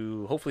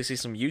to hopefully see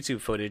some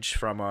YouTube footage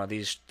from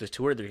the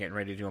tour they're getting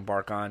ready to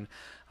embark on.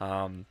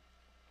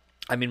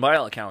 I mean, by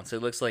all accounts,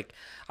 it looks like,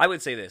 I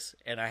would say this,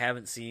 and I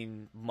haven't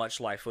seen much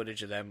live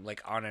footage of them,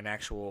 like, on an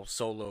actual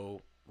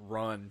solo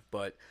run,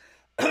 but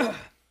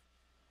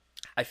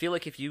I feel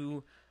like if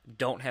you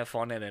don't have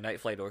fun at a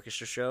Night Flight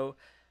Orchestra show,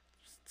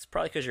 it's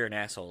probably because you're an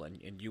asshole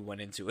and you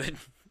went into it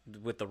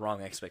with the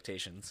wrong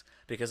expectations.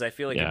 Because I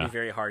feel like it'd be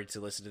very hard to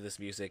listen to this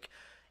music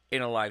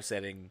in a live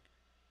setting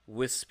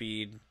with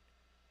Speed,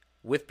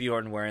 with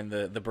Bjorn wearing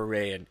the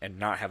beret, and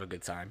not have a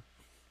good time.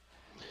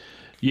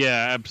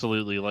 Yeah,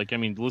 absolutely. Like, I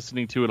mean,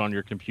 listening to it on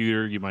your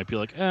computer, you might be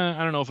like, I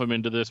don't know if I'm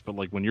into this, but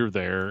like when you're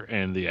there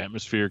and the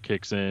atmosphere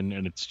kicks in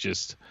and it's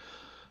just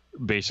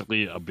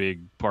basically a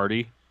big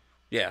party.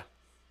 Yeah.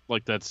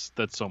 Like that's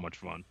so much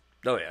fun.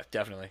 Oh yeah,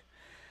 definitely.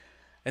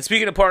 And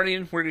speaking of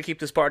partying, we're going to keep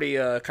this party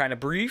kind of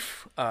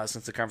brief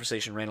since the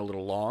conversation ran a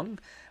little long.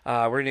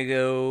 We're going to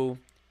go...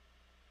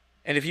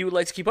 And if you would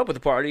like to keep up with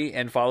the party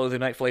and follow the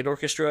Night Flight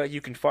Orchestra,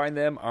 you can find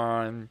them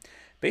on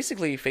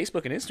basically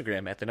Facebook and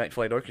Instagram at the Night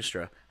Flight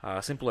Orchestra.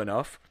 Simple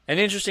enough. And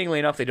interestingly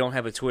enough, they don't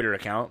have a Twitter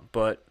account,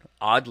 but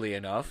oddly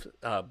enough,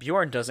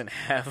 Bjorn doesn't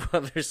have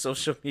other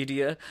social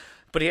media,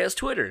 but he has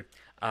Twitter.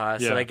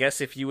 So I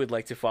guess if you would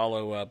like to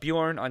follow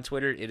Bjorn on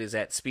Twitter, it is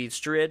at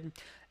Speedstrid,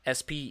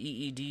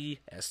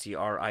 SpeedStrid,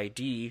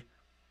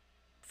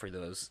 for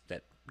those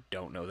that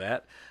don't know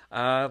that.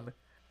 And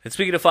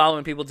speaking of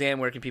following people, Dan,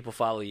 where can people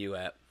follow you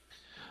at?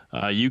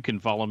 You can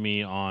follow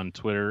me on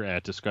Twitter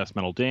at Discuss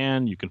Metal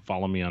Dan. You can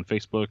follow me on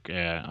Facebook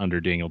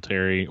under Daniel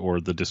Terry, or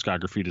the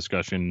Discography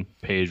Discussion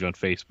page on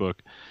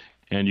Facebook.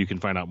 And you can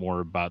find out more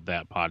about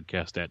that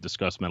podcast at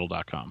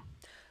DiscussMetal.com.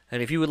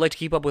 And if you would like to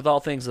keep up with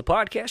all things the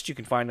podcast, you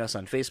can find us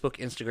on Facebook,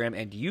 Instagram,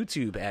 and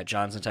YouTube at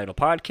John's Entitled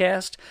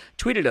Podcast.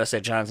 Tweet at us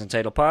at John's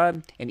Entitled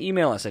Pod, and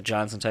email us at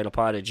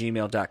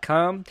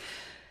johnsentitledpod@gmail.com.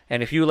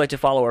 And if you would like to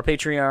follow our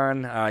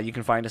Patreon, you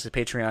can find us at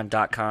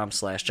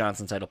patreon.com/John's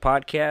Entitled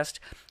Podcast.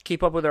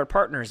 Keep up with our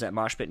partners at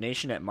Moshpit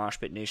Nation at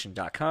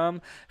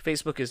moshpitnation.com.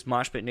 Facebook is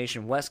Moshpit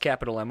Nation West,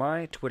 capital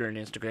MI. Twitter and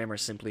Instagram are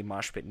simply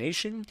Moshpit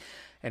Nation.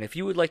 And if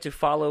you would like to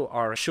follow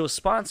our show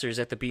sponsors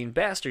at The Bean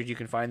Bastard, you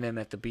can find them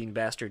at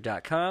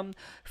thebeanbastard.com.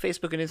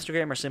 Facebook and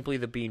Instagram are simply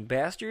The Bean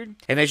Bastard.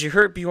 And as you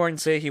heard Bjorn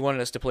say, he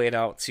wanted us to play it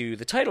out to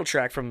the title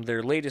track from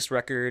their latest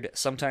record,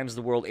 Sometimes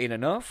the World Ain't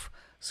Enough.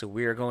 So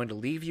we are going to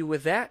leave you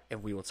with that,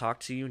 and we will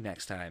talk to you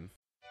next time.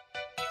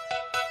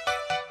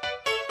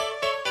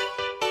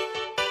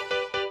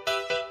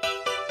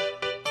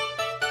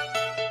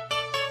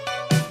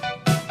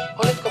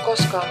 Olitko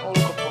koskaan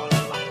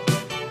ulkopuolella,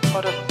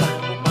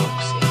 odottaen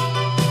lupauksia?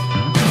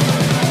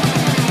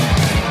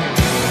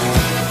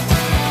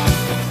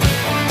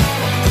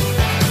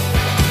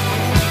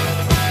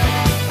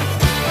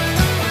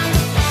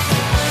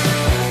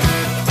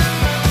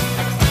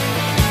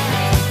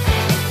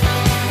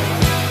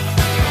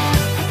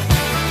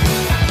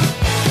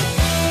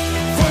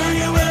 Were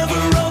you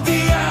ever on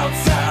the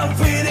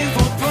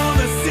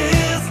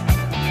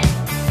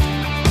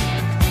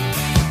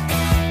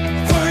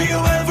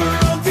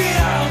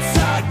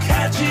outside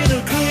catching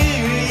a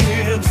glimpse?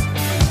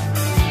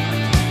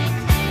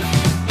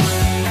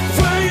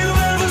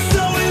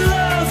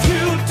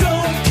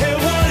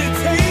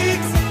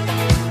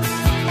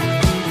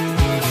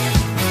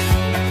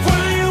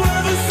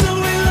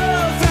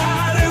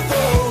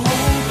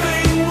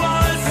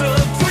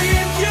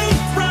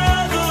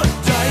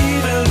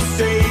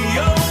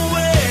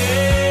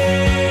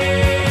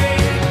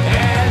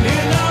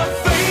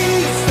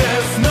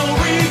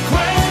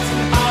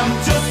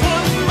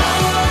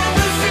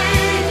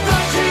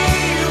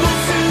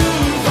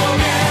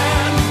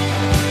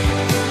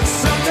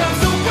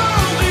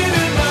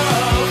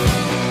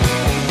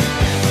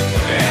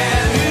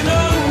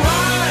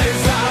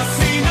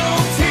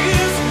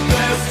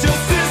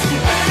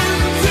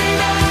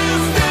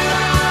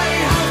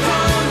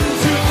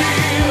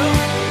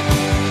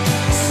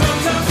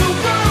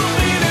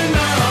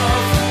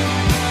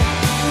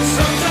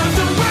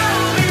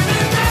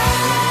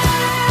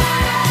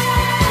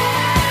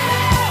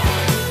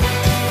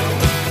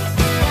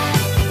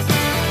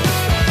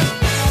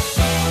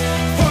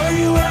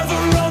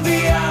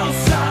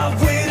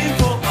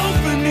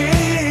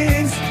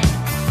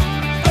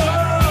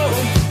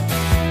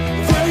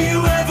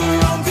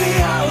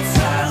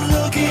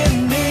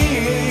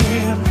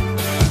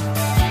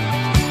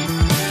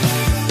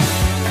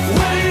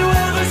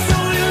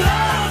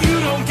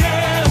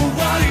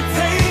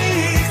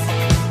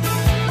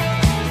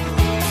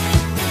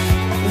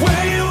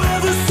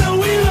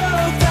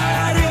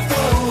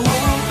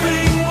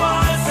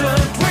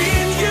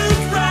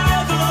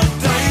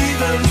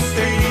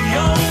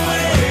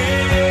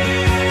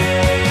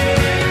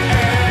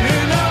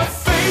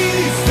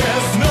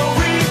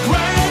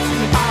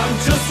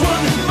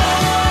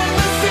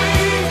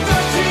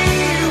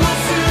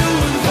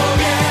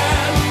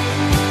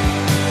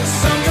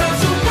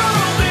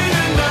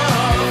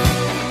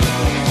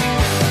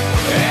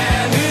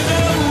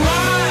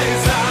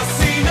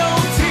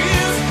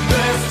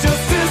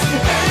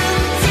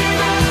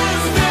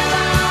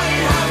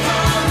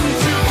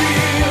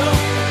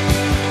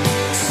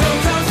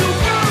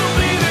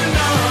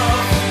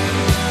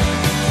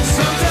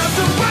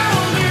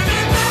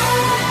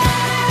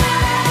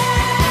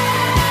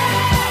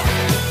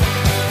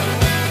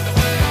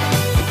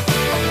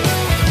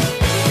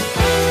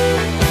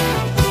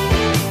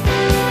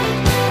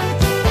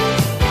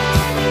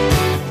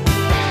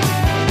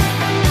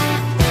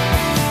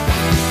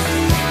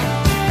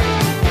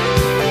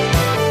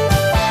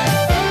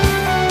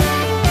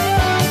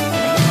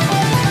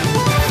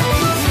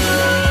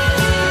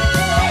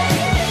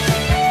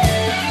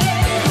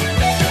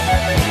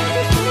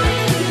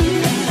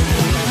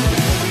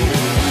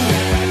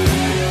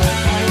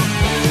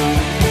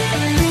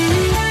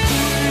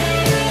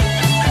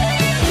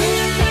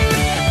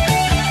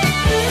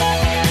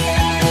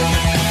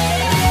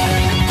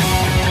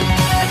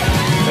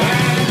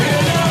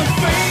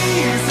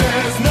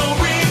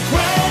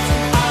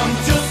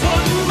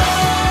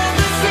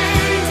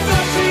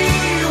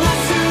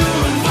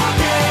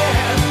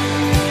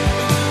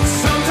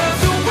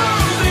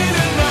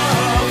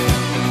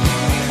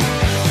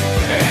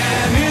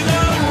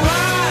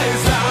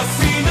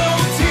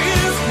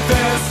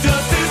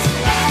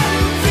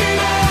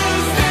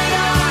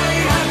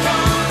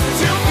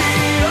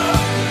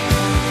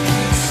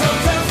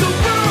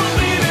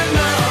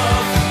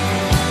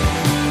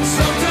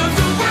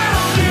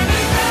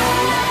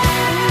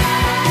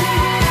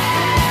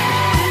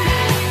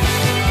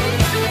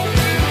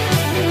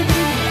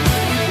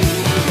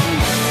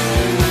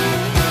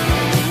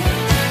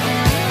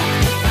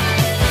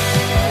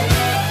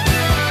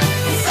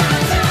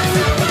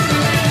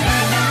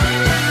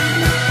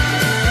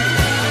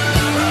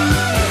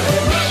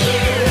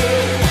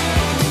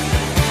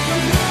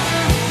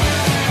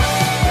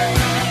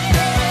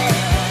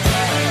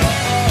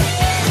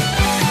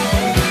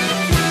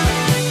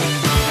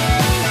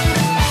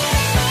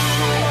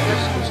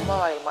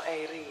 maailma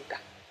ei riitä.